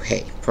 So,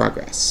 hey,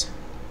 progress.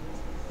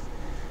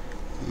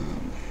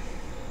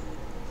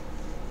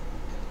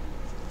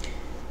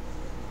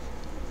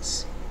 Let's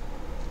see.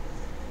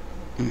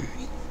 Alright.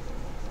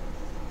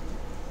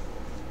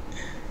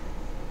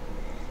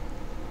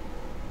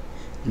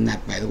 And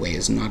that, by the way,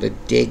 is not a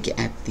dig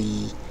at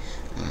the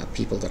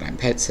people that I'm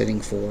pet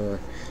sitting for.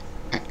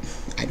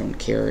 I don't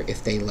care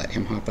if they let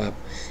him hop up,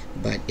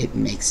 but it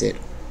makes it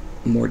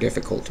more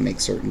difficult to make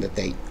certain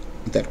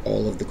that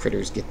all of the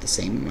critters get the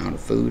same amount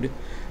of food,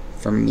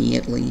 for me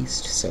at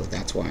least. So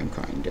that's why I'm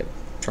trying to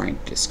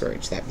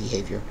discourage that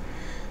behavior.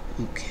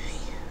 Okay,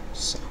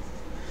 so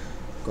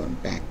going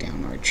back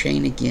down our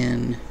chain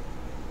again.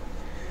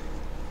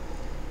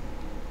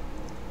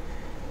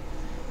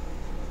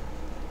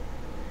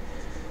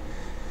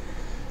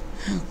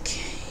 Okay.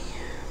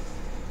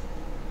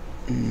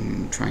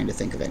 Trying to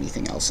think of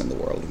anything else in the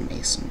world of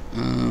Mason.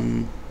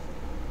 I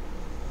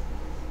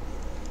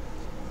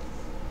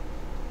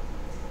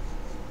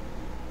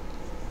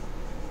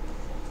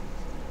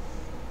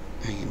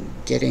am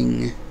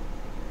getting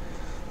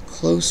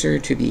closer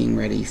to being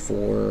ready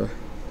for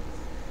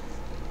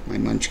my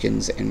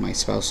Munchkins and my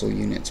spousal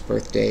unit's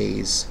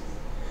birthdays.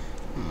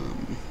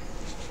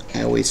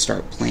 I always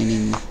start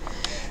planning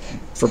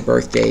for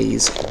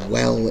birthdays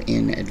well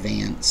in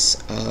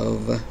advance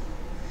of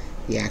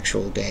the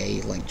actual day,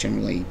 like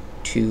generally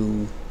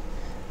 2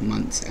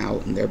 months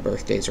out, and their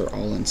birthdays are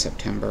all in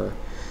September.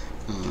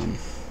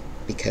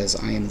 Because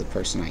I am the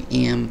person I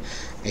am,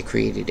 I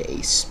created a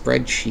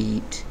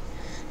spreadsheet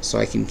so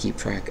I can keep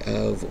track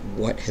of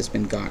what has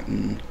been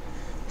gotten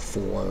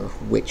for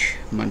which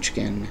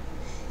Munchkin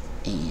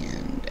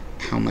and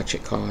how much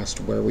it cost,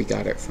 where we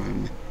got it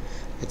from,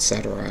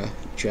 etc.,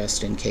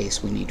 just in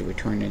case we need to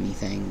return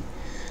anything.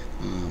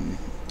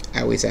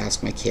 I always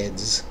ask my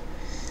kids,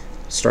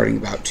 starting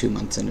about 2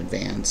 months in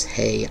advance,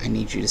 hey, I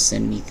need you to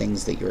send me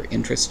things that you're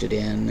interested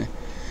in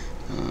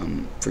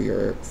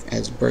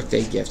as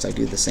birthday gifts. I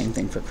do the same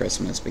thing for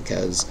Christmas,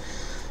 because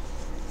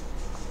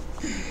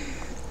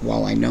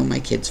while I know my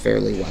kids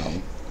fairly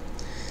well,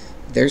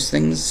 there's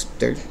things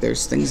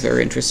they're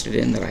interested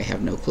in that I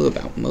have no clue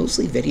about,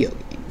 mostly video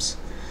games.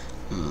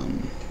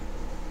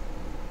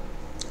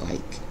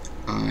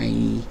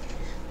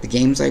 The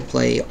games I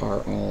play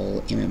are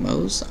all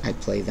MMOs. I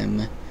play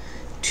them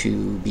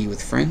to be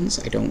with friends.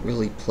 I don't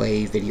really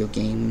play video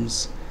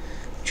games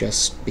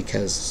just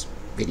because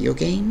video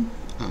game,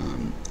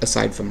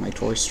 aside from my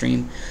tour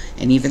stream.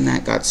 And even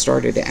that got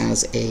started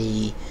as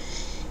a,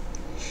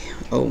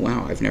 oh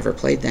wow, I've never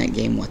played that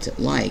game, what's it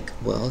like?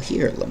 Well,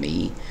 here, let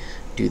me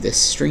do this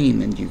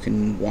stream, and you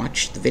can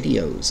watch the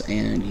videos,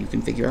 and you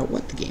can figure out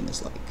what the game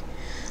is like.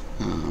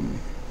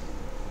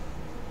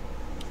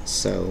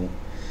 So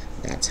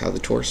that's how the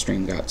tour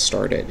stream got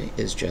started,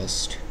 is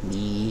just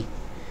me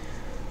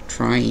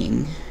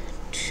trying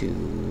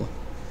to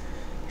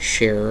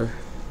share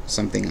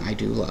something I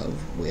do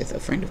love with a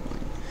friend of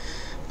mine.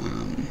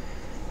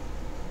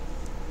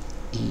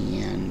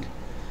 And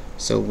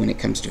so when it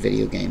comes to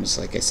video games,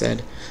 like I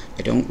said,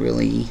 I don't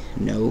really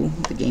know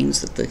the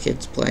games that the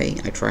kids play.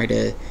 I try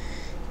to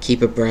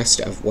keep abreast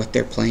of what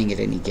they're playing at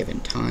any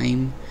given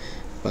time,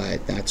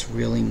 but that's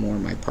really more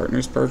my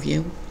partner's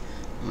purview.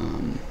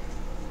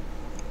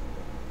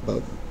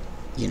 But,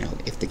 you know,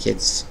 if the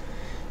kids...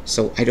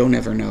 So I don't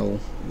ever know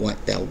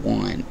what they'll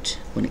want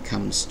when it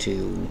comes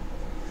to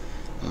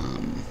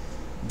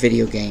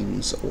video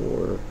games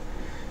or,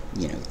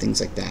 you know,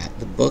 things like that.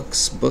 The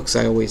books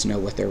I always know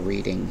what they're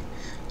reading,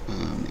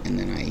 and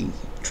then I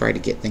try to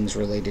get things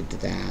related to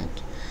that.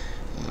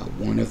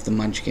 One of the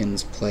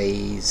Munchkins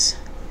plays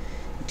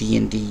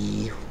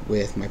D&D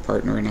with my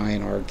partner and I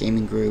in our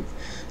gaming group,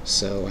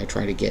 so I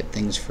try to get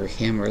things for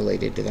him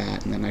related to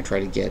that, and then I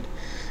try to get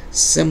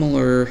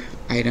similar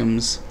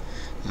items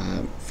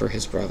for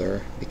his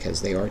brother,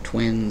 because they are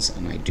twins,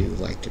 and I do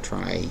like to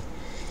try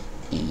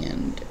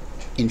and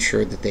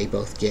ensure that they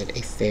both get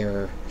a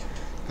fair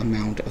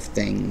amount of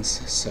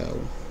things.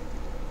 So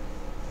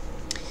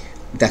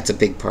that's a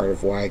big part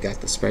of why I got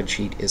the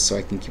spreadsheet, is so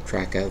I can keep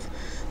track of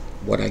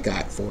what I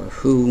got for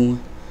who,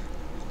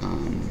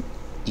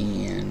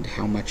 and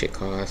how much it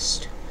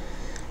cost.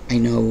 I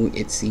know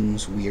it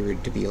seems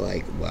weird to be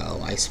like,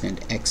 well, I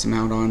spent X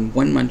amount on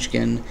one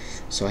Munchkin,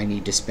 so I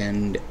need to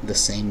spend the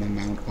same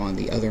amount on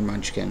the other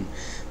Munchkin,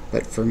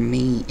 but for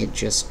me, it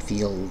just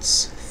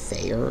feels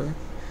fair.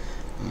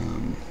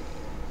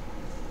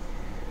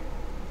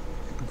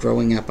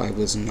 Growing up, I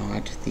was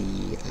not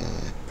the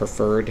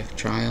preferred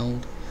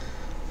child,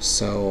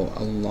 so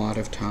a lot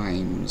of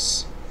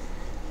times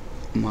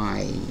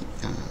my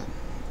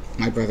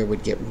brother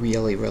would get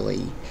really,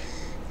 really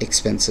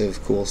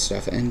expensive, cool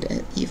stuff,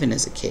 and even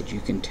as a kid, you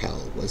can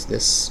tell, was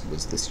this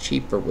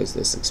cheap or was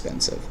this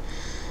expensive?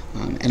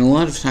 And a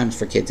lot of times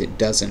for kids, it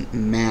doesn't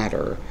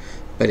matter,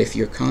 but if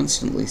you're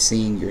constantly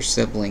seeing your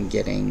sibling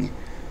getting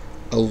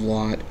a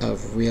lot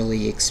of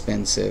really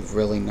expensive,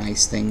 really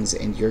nice things,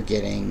 and you're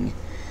getting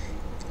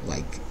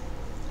like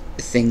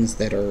things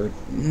that are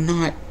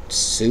not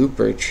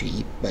super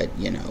cheap, but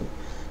you know,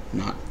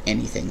 not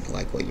anything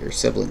like what your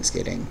sibling's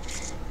getting,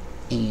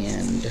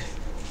 and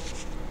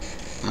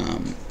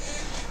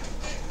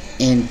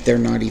they're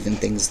not even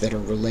things that are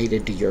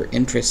related to your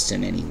interests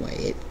in any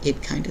way,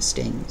 it kind of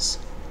stings,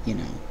 you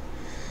know.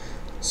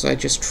 So I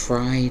just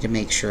try to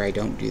make sure I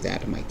don't do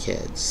that to my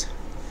kids.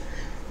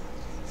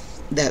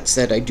 That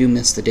said, I do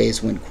miss the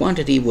days when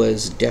quantity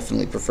was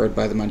definitely preferred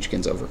by the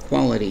Munchkins over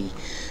quality,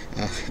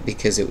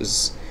 because it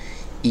was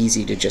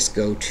easy to just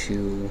go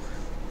to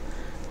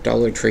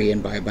Dollar Tree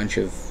and buy a bunch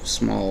of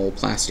small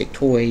plastic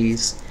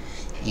toys,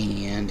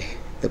 and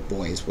the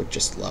boys would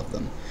just love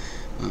them.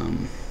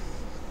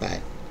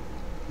 But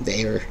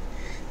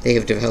they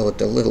have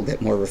developed a little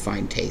bit more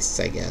refined tastes,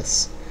 I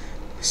guess.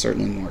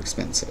 Certainly more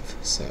expensive.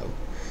 So,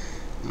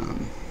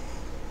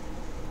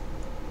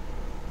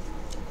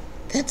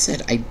 that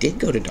said, I did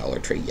go to Dollar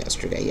Tree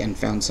yesterday and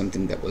found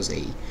something that was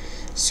a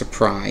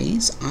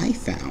surprise. I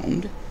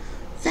found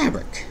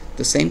fabric,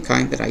 the same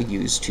kind that I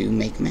use to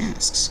make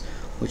masks,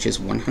 which is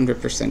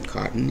 100%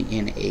 cotton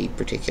in a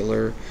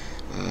particular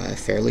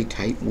fairly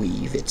tight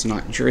weave. It's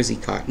not jersey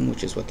cotton,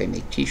 which is what they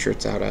make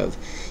t-shirts out of.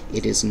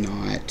 It is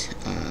not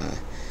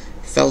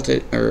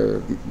felted,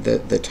 or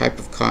the type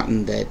of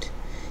cotton that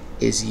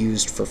is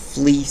used for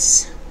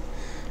fleece.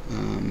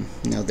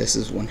 No, this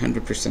is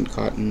 100%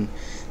 cotton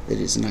that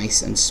is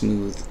nice and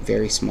smooth,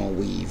 very small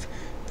weave,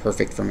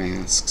 perfect for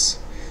masks.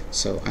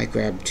 So I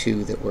grabbed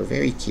two that were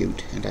very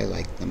cute, and I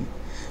liked them.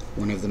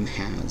 One of them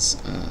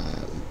has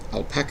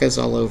alpacas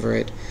all over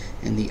it,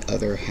 and the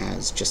other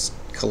has just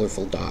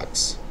colorful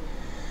dots.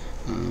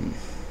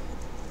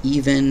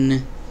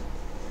 Even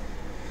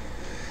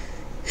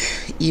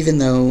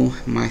though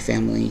my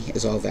family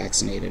is all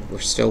vaccinated, we're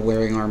still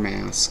wearing our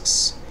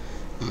masks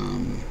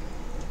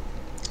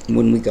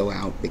when we go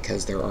out,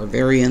 because there are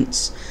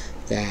variants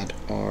that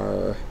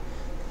are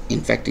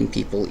infecting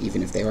people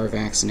even if they are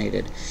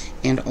vaccinated,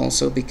 and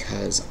also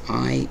because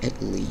I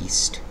at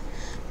least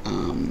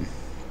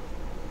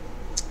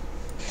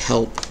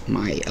help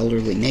my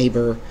elderly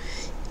neighbor,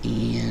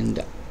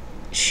 and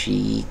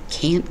she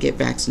can't get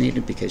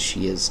vaccinated because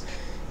she is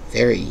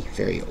very,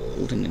 very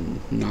old and in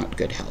not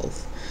good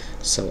health.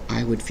 So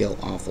I would feel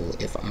awful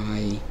if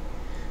I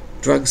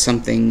drug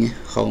something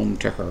home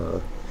to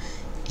her,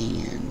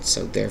 and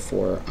so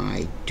therefore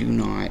I do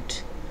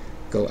not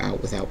go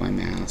out without my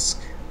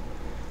mask.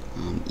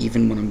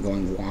 Even when I'm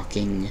going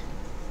walking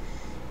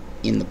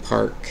in the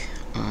park,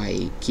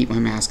 I keep my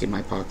mask in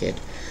my pocket,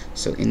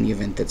 so in the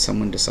event that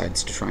someone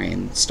decides to try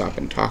and stop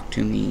and talk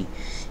to me,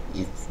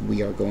 if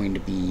we are going to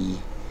be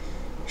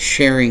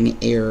sharing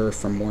air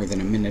for more than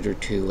a minute or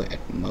two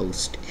at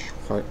most,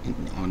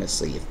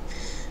 honestly,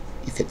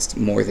 if it's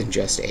more than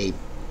just a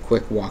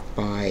quick walk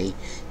by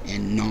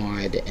and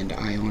nod, and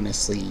I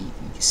honestly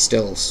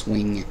still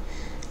swing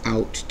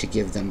out to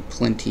give them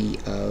plenty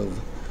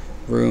of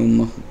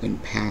room when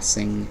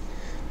passing,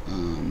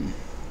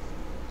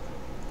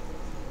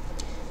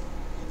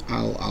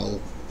 I'll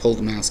pull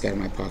the mask out of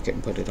my pocket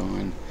and put it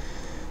on,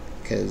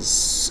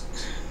 because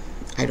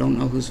I don't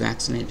know who's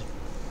vaccinated,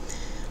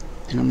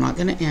 and I'm not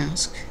going to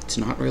ask. It's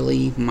not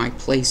really my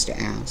place to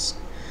ask,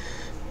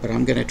 but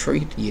I'm going to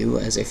treat you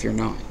as if you're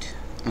not,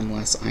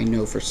 unless I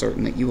know for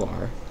certain that you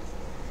are,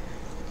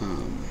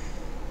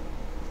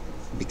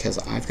 because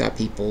I've got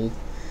people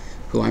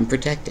who I'm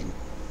protecting,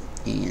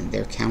 and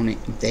they're counting,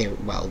 they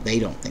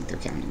don't think they're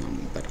counting on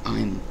me, but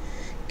I'm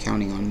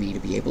counting on me to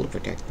be able to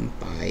protect them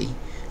by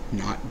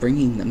not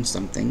bringing them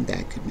something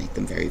that could make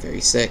them very, very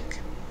sick.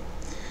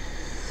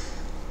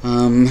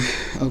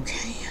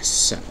 Okay,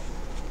 so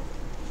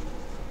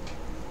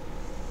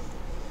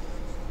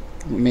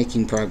we're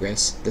making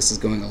progress. This is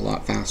going a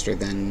lot faster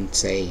than,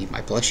 say,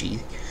 my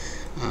plushie.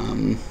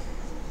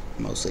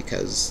 Mostly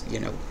because, you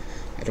know,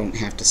 I don't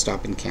have to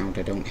stop and count.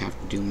 I don't have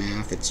to do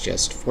math. It's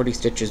just 40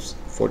 stitches,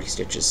 40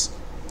 stitches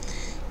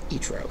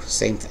each row.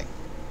 Same thing.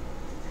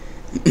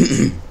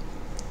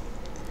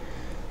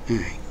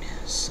 Alright,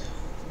 so...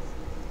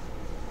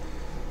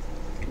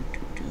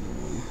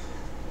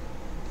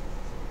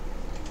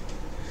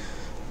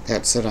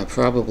 That said, I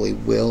probably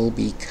will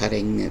be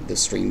cutting the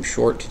stream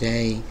short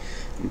today.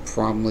 I'm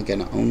probably going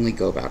to only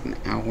go about an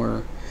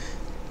hour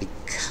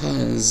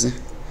because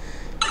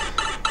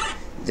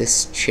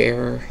this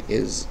chair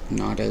is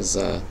not as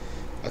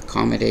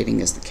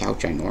accommodating as the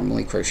couch I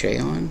normally crochet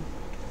on.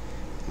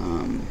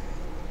 I'm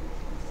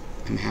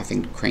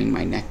having to crane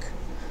my neck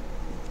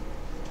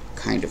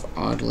kind of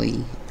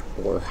oddly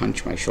or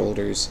hunch my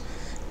shoulders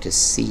to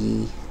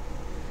see,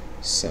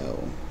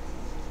 so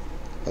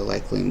I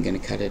likely am going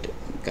to cut it.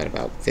 Got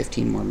about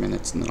 15 more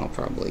minutes and then I'll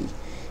probably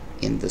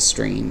end the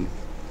stream.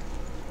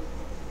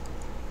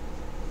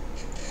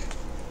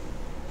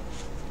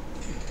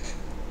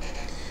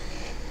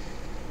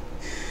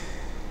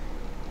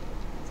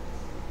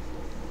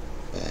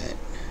 But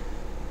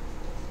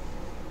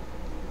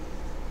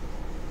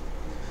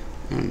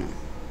I don't know.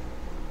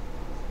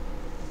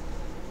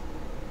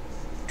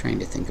 Trying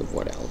to think of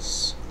what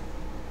else.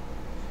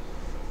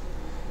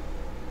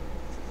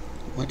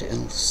 What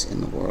else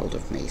in the world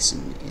of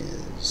Mason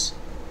is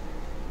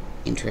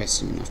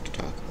interesting enough to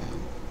talk about?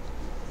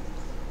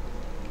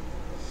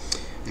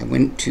 I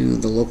went to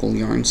the local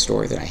yarn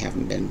store that I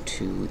haven't been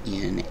to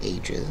in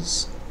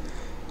ages,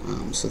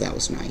 so that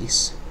was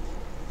nice.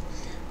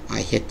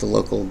 I hit the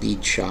local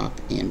bead shop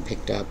and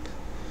picked up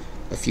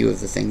a few of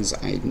the things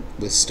I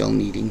was still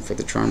needing for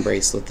the charm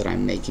bracelet that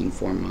I'm making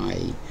for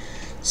my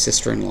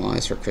sister-in-law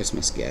as her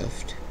Christmas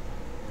gift.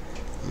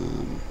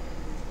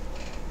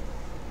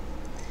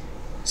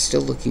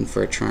 Still looking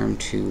for a charm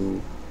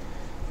to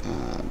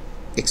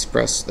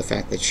express the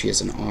fact that she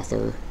is an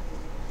author,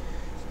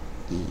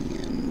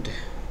 and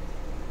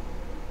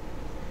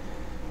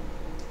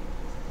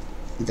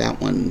that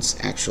one's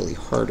actually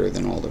harder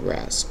than all the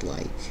rest.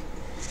 Like,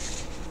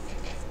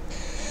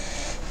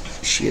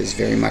 she is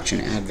very much an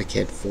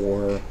advocate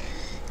for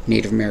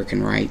Native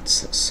American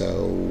rights,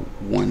 so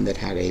one that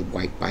had a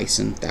white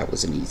bison, that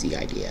was an easy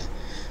idea.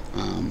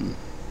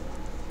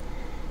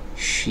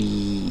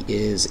 She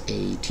is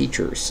a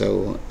teacher,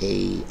 so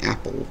a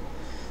apple,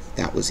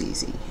 that was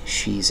easy.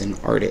 She's an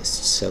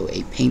artist, so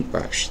a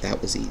paintbrush,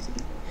 that was easy.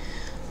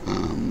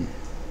 And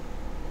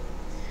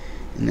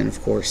then,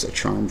 of course, a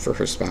charm for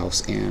her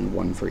spouse and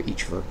one for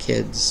each of her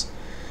kids.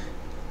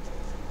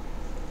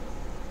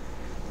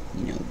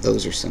 You know,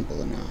 those are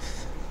simple enough.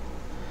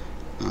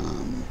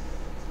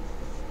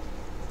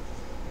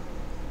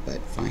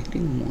 But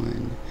finding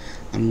one,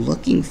 I'm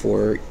looking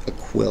for a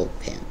quill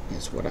pin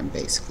is what I'm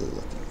basically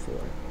looking for,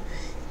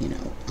 you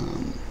know,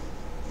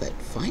 but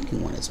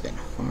finding one has been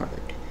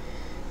hard.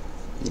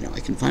 You know, I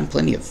can find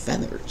plenty of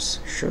feathers,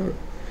 sure,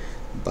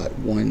 but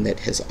one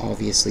that has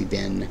obviously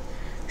been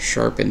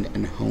sharpened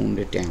and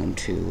honed down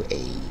to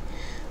a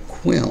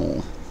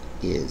quill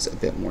is a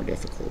bit more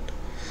difficult.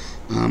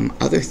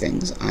 Other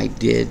things, I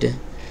did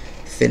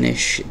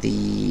finish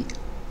the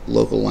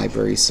local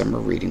library's summer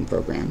reading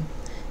program.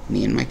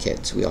 Me and my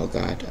kids, we all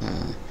got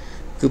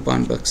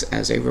coupon books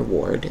as a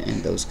reward,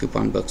 and those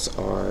coupon books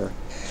are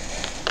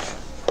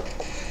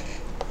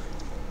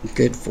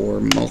good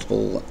for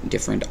multiple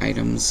different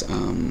items.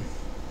 The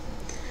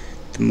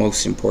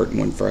most important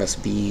one for us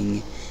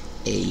being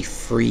a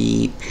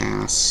free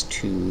pass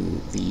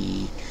to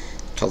the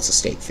Tulsa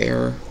State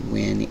Fair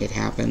when it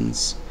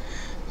happens.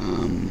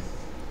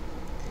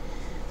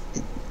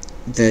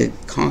 The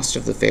cost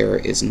of the fair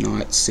is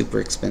not super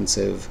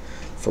expensive.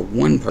 For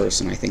one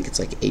person, I think it's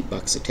like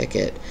 $8 a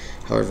ticket.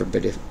 However,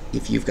 but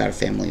if you've got a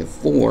family of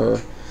 4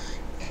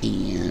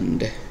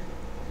 and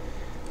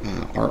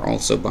are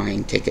also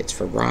buying tickets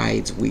for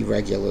rides, we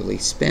regularly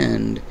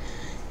spend,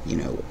 you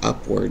know,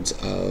 upwards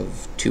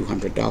of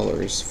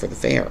 $200 for the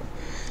fair.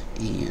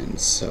 And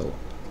so,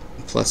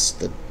 plus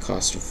the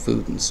cost of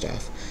food and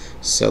stuff.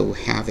 So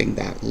having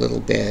that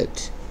little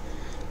bit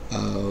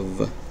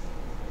of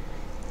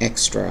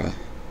extra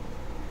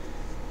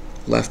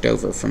left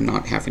over from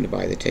not having to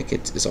buy the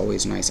tickets is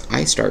always nice.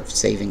 I start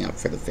saving up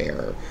for the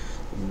fair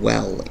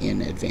well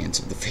in advance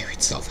of the fair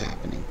itself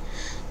happening.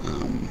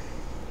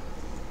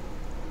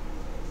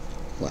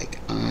 Like,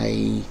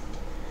 I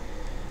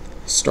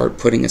start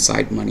putting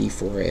aside money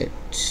for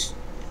it,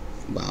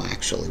 well,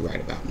 actually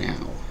right about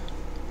now,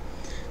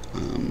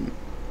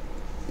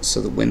 so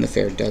that when the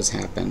fair does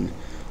happen,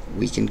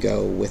 we can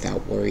go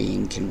without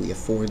worrying, can we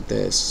afford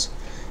this,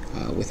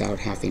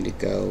 without having to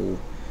go,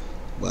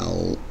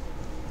 well,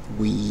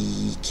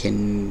 we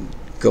can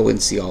go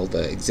and see all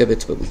the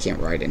exhibits, but we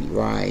can't ride any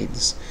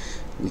rides.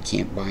 We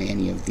can't buy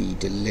any of the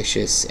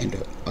delicious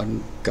and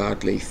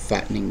ungodly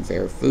fattening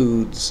fair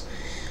foods.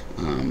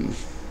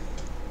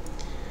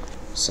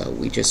 So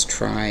we just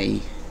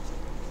try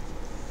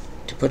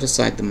to put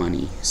aside the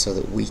money so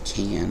that we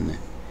can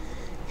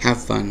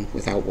have fun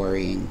without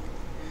worrying.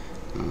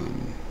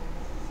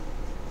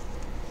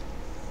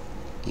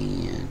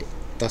 And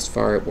thus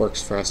far it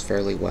works for us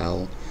fairly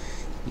well,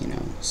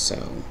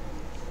 so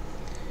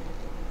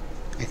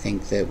I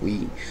think that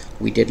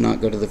we did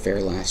not go to the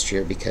fair last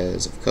year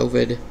because of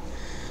COVID.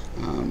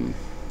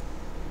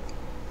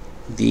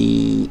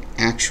 The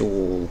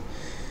actual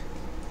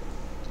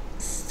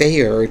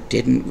fair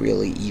didn't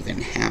really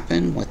even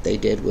happen. What they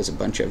did was a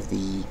bunch of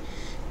the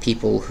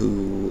people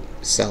who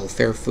sell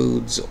fair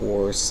foods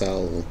or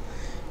sell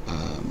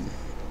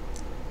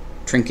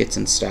trinkets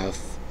and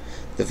stuff,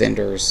 the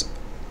vendors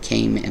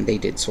came and they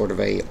did sort of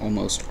a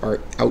almost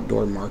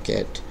outdoor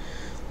market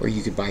where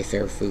you could buy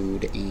fair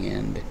food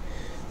and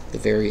the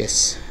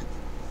various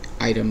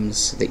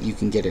items that you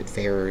can get at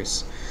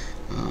fairs,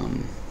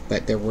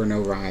 but there were no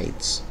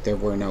rides, there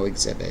were no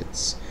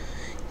exhibits,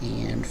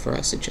 and for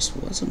us it just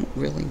wasn't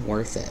really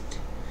worth it.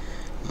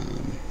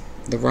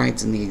 The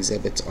rides and the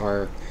exhibits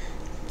are,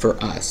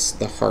 for us,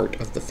 the heart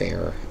of the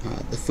fair.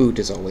 The food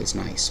is always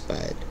nice,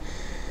 but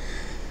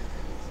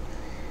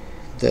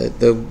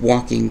the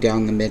walking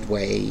down the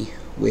midway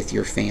with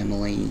your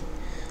family,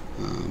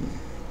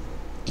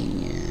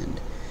 and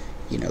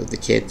the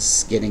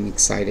kids getting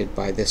excited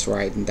by this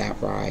ride and that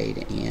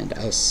ride, and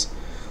us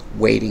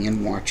waiting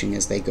and watching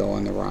as they go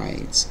on the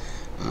rides.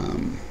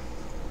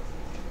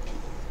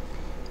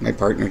 My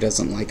partner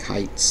doesn't like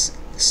heights,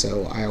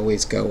 so I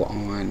always go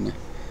on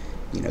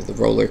the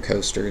roller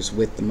coasters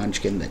with the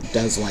munchkin that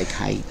does like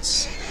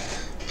heights.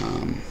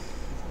 And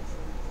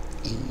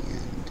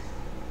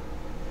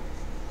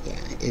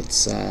yeah,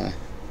 it's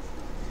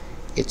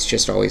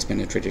just always been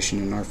a tradition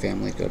in our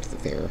family to go to the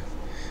fair,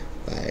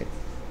 but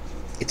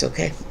it's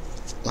okay.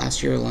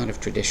 Last year a lot of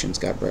traditions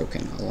got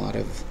broken. A lot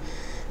of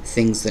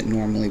things that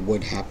normally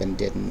would happen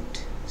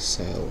didn't.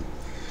 So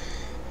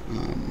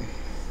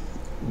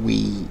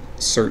we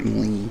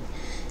certainly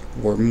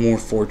were more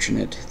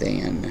fortunate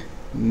than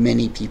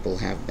many people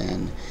have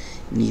been.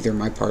 Neither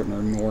my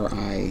partner nor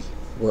I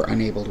were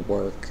unable to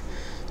work.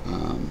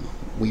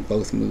 We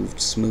both moved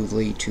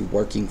smoothly to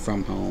working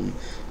from home.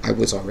 I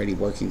was already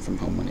working from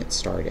home when it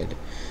started,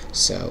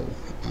 so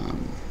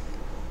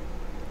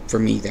for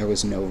me there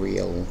was no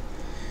real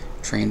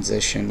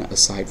transition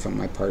aside from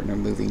my partner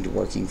moving to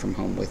working from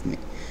home with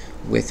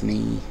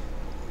me.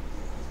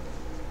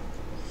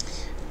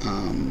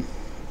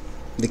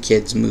 The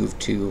kids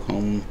moved to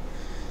home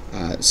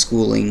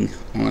schooling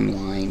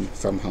online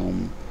from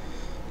home,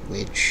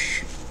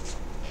 which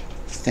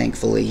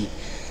thankfully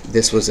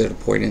this was at a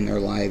point in their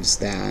lives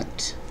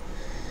that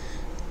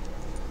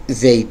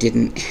they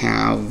didn't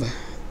have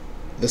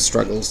the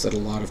struggles that a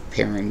lot of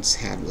parents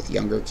had with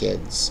younger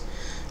kids.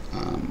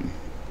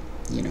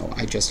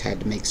 I just had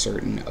to make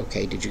certain,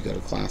 okay, did you go to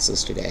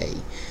classes today?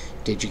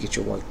 Did you get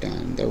your work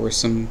done? There were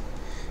some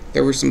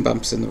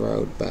bumps in the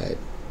road, but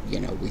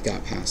we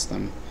got past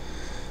them.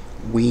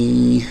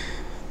 We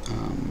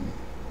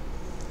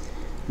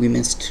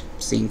missed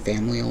seeing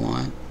family a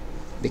lot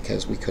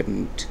because we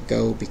couldn't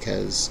go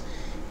because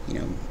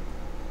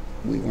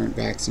we weren't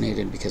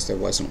vaccinated, because there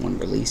wasn't one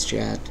released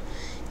yet,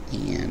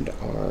 and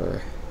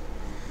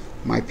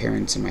my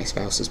parents and my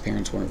spouse's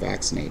parents weren't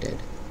vaccinated.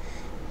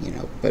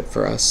 But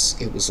for us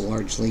it was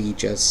largely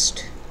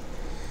just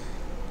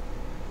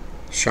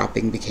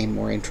shopping became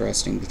more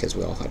interesting because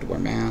we all had to wear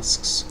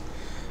masks.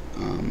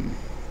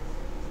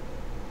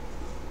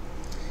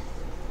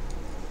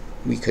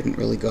 We couldn't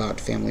really go out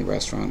to family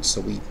restaurants,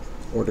 so we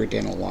ordered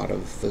in a lot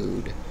of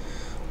food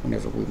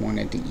whenever we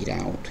wanted to eat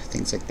out,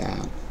 things like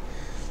that.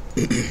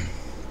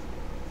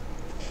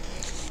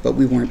 But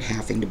we weren't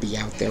having to be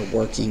out there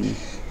working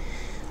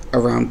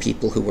around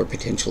people who were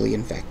potentially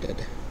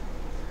infected.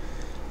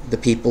 The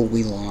people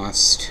we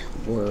lost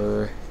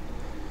were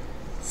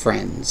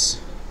friends,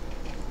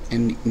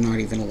 and not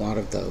even a lot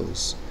of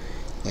those.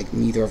 Like,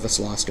 neither of us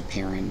lost a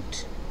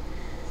parent,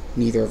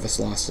 neither of us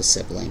lost a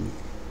sibling.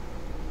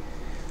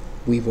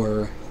 We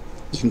were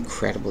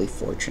incredibly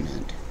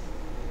fortunate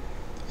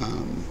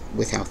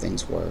with how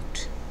things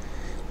worked.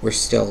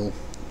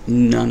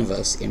 None of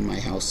us in my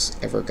house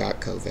ever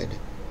got COVID.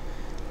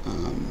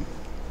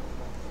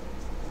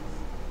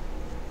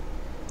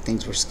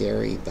 Things were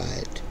scary,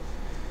 but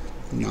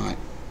not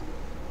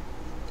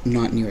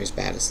near as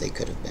bad as they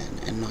could have been,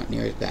 and not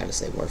near as bad as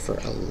they were for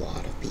a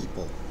lot of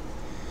people.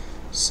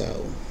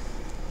 So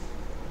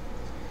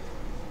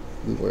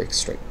we were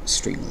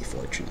extremely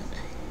fortunate,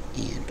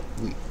 and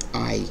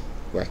I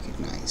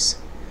recognize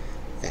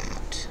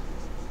that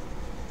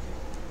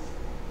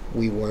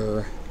we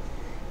were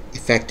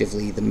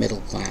effectively the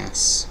middle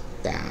class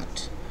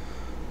that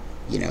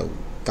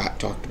got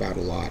talked about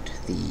a lot.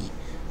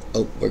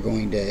 We're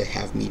going to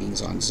have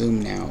meetings on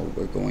Zoom now,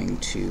 we're going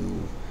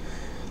to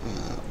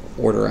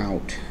order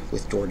out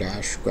with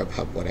DoorDash,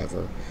 Grubhub,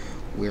 whatever.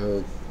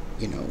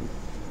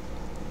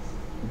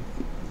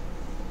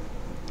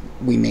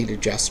 We made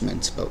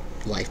adjustments, but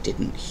life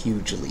didn't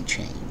hugely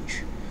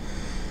change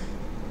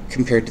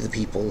compared to the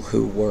people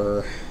who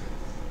were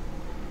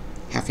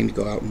having to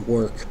go out and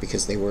work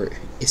because they were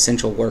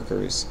essential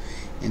workers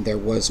and there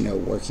was no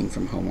working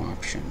from home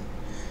option.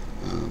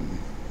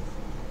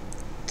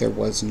 There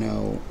was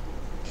no,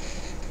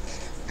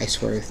 I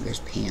swear there's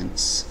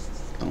pants.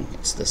 Oh,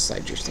 it's this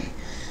side you're seeing.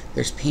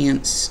 There's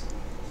pants,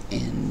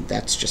 and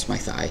that's just my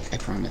thigh, I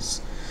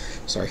promise.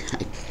 Sorry,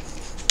 I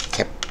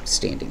kept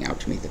standing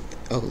out to me that,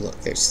 oh look,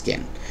 there's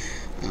skin.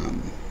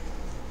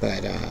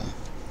 But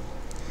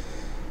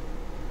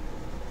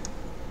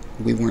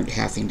we weren't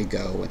having to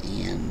go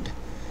and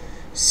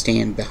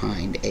stand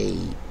behind a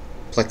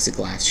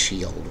plexiglass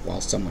shield while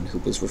someone who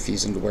was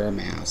refusing to wear a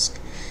mask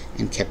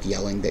and kept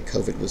yelling that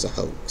COVID was a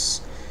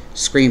hoax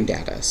screamed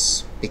at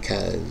us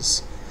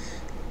because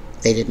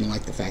they didn't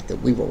like the fact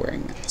that we were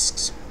wearing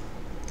masks.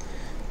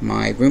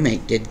 My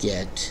roommate did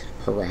get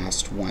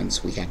harassed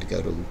once. We had to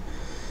go to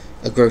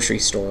a grocery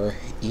store,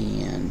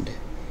 and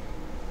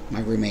my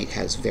roommate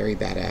has very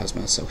bad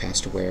asthma, so has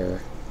to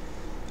wear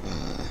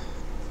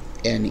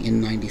an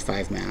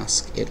N95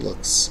 mask. It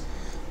looks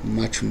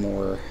much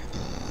more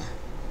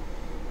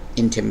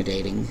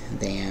intimidating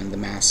than the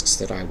masks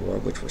that I wore,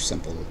 which were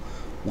simple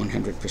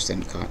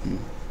 100% cotton.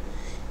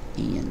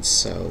 And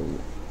so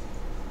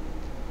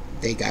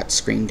they got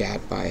screamed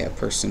at by a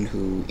person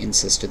who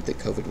insisted that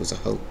COVID was a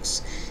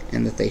hoax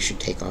and that they should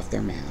take off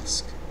their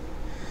mask.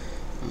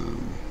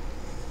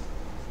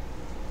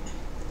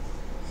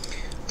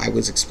 I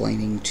was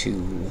explaining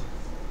to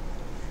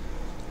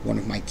one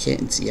of my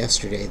kids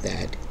yesterday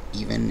that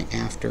even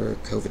after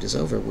COVID is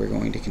over, we're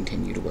going to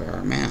continue to wear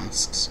our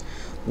masks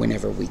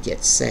whenever we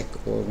get sick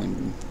or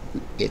when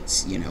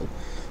it's,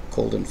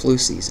 cold and flu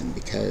season,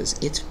 because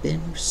it's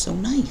been so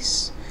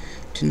nice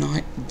to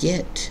not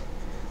get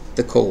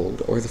the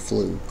cold or the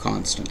flu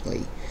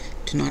constantly,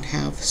 to not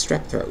have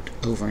strep throat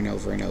over and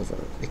over and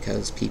over,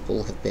 because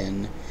people have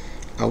been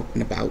out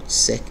and about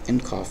sick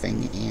and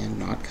coughing and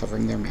not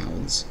covering their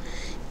mouths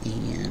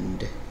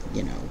and,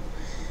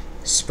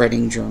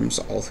 spreading germs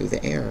all through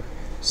the air.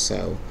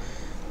 So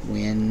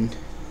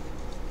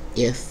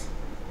if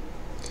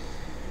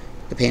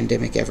the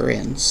pandemic ever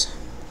ends,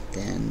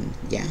 then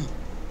yeah,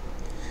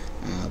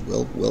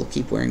 we'll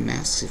keep wearing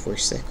masks if we're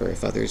sick or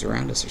if others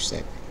around us are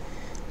sick.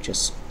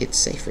 Just, it's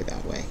safer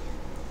that way.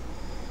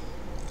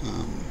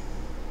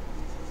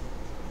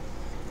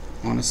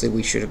 Honestly,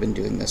 we should have been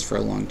doing this for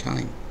a long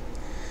time.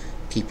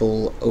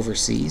 People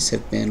overseas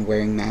have been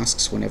wearing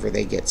masks whenever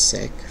they get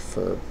sick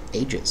for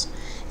ages,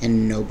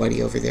 and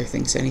nobody over there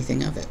thinks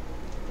anything of it.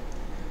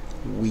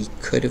 We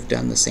could have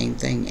done the same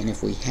thing, and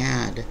if we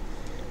had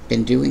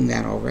been doing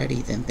that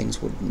already, then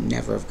things would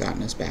never have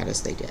gotten as bad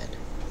as they did.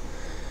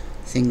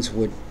 Things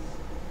would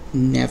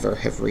never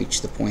have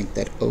reached the point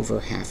that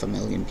over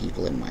 500,000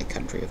 people in my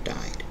country have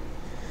died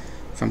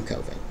from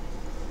COVID.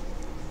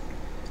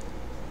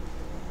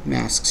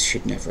 Masks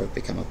should never have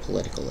become a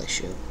political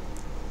issue.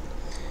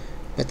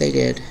 But they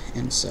did,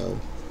 and so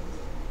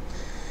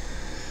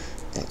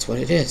that's what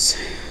it is.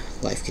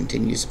 Life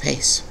continues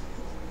apace.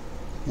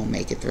 We'll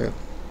make it through.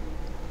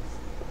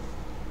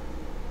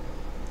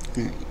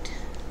 Alright.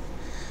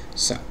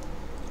 So,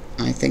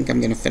 I think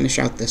I'm going to finish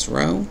out this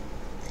row,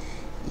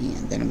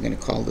 and then I'm going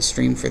to call the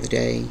stream for the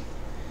day.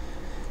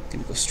 I'm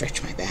going to go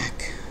stretch my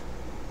back.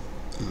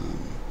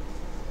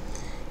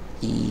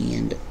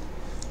 And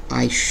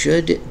I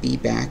should be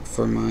back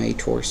for my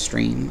tour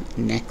stream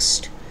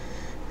next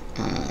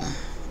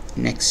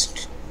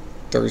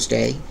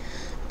Thursday.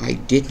 I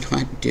did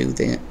not do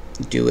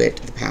it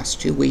the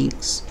past 2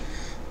 weeks.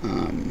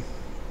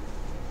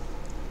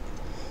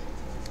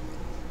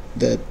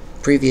 The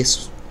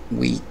previous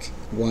week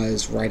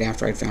was right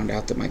after I found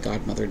out that my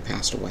godmother had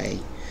passed away,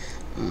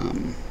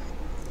 and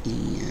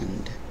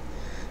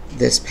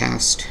this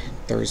past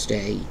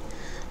Thursday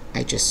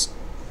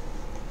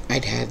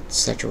I'd had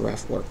such a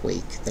rough work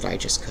week that I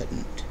just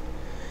couldn't.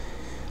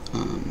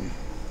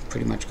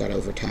 Pretty much got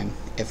overtime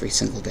every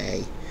single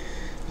day.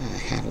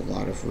 Had a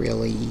lot of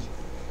really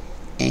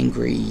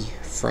angry,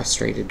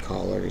 frustrated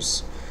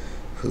callers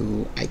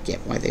who, I get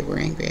why they were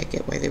angry, I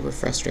get why they were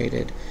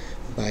frustrated,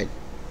 but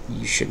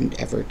you shouldn't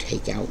ever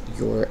take out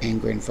your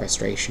anger and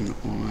frustration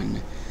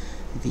on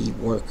the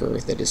worker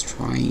that is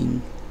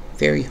trying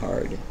very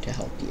hard to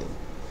help you.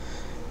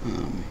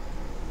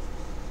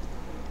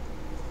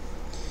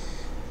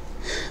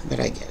 But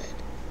I get it.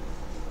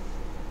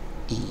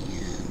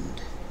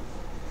 And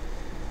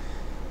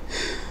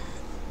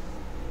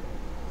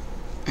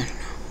I don't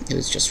know. It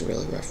was just a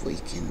really rough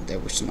week, and there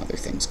were some other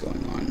things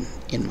going on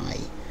in my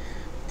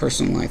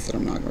personal life that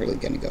I'm not really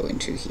going to go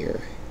into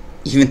here,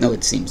 even though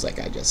it seems like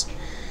I just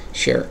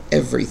share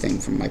everything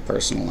from my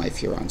personal life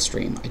here on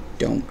stream. I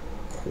don't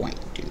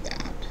quite do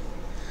that.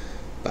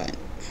 But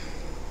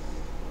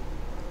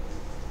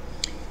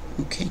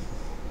okay.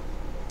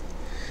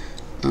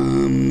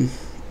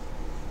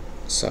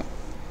 So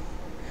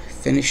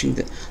finishing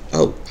the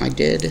I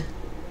did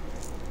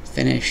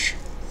finish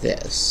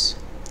this,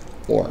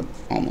 or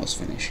almost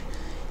finish.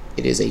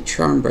 It is a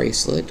charm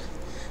bracelet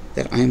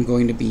that I'm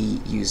going to be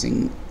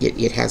using.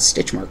 It has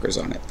stitch markers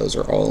on it. Those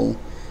are all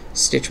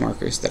stitch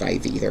markers that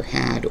I've either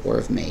had or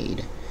have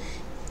made,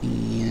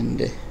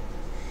 and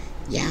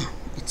yeah,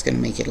 it's going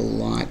to make it a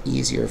lot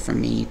easier for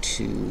me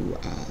to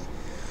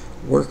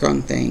work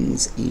on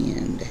things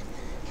and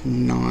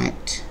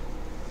not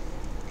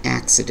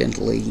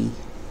accidentally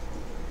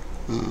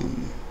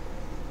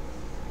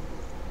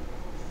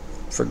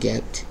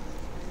forget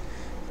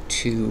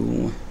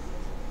to,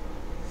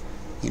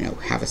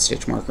 have a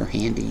stitch marker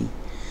handy.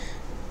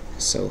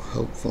 So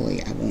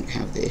hopefully I won't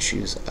have the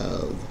issues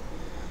of,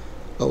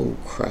 oh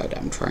crud,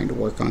 I'm trying to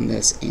work on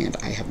this and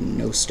I have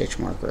no stitch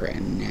marker,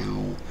 and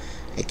now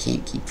I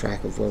can't keep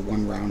track of where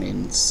one round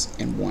ends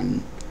and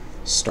one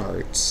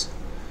starts,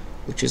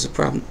 which is a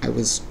problem.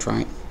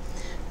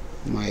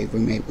 My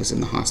roommate was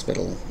in the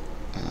hospital,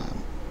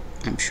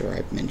 I'm sure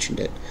I've mentioned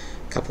it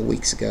a couple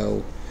weeks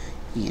ago,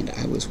 and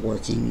I was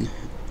working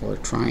or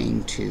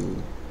trying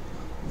to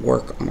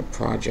work on a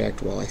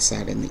project while I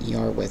sat in the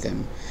ER with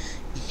him,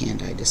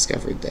 and I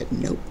discovered that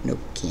nope,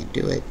 can't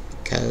do it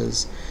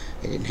because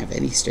I didn't have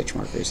any stitch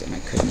markers and I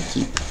couldn't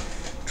keep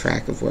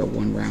track of where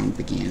one round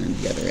began and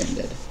the other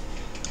ended.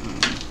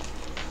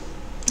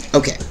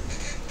 Okay,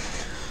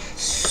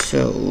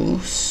 so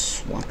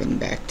swapping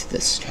back to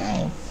this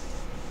towel.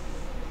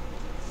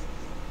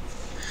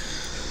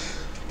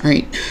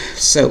 Alright,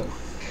 so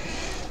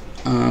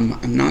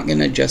I'm not going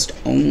to just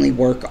only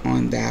work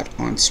on that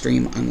on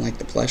stream, unlike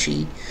the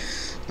plushie.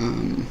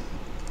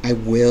 I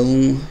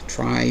will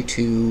try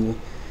to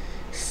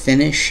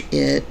finish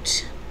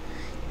it,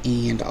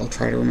 and I'll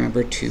try to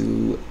remember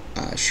to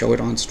show it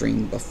on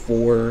stream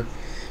before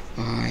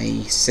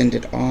I send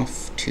it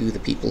off to the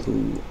people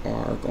who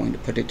are going to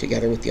put it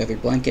together with the other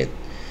blanket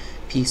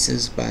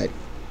pieces, but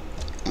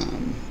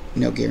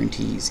no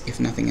guarantees. If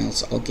nothing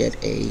else, I'll get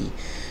a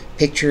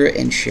picture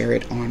and share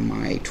it on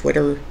my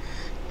Twitter,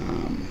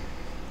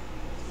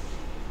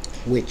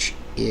 which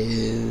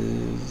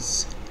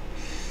is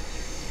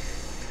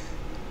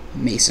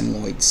Mason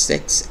Lloyd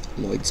 6,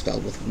 Lloyd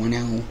spelled with one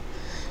L.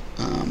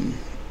 I'm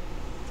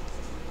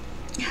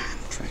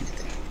trying to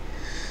think.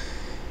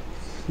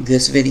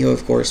 This video,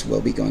 of course,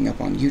 will be going up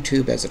on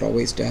YouTube, as it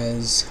always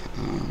does.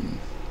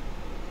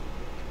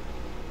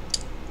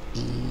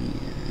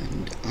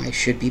 And I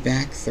should be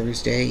back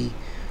Thursday,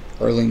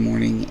 early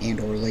morning and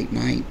or late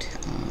night,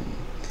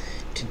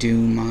 to do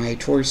my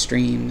tour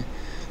stream,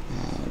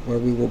 where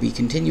we will be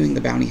continuing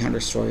the Bounty Hunter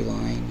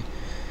storyline.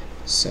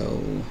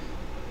 So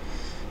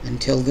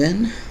until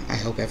then, I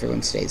hope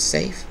everyone stays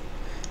safe.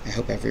 I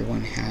hope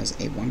everyone has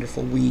a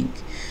wonderful week.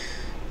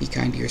 Be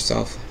kind to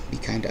yourself, be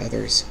kind to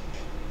others.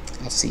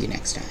 I'll see you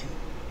next time.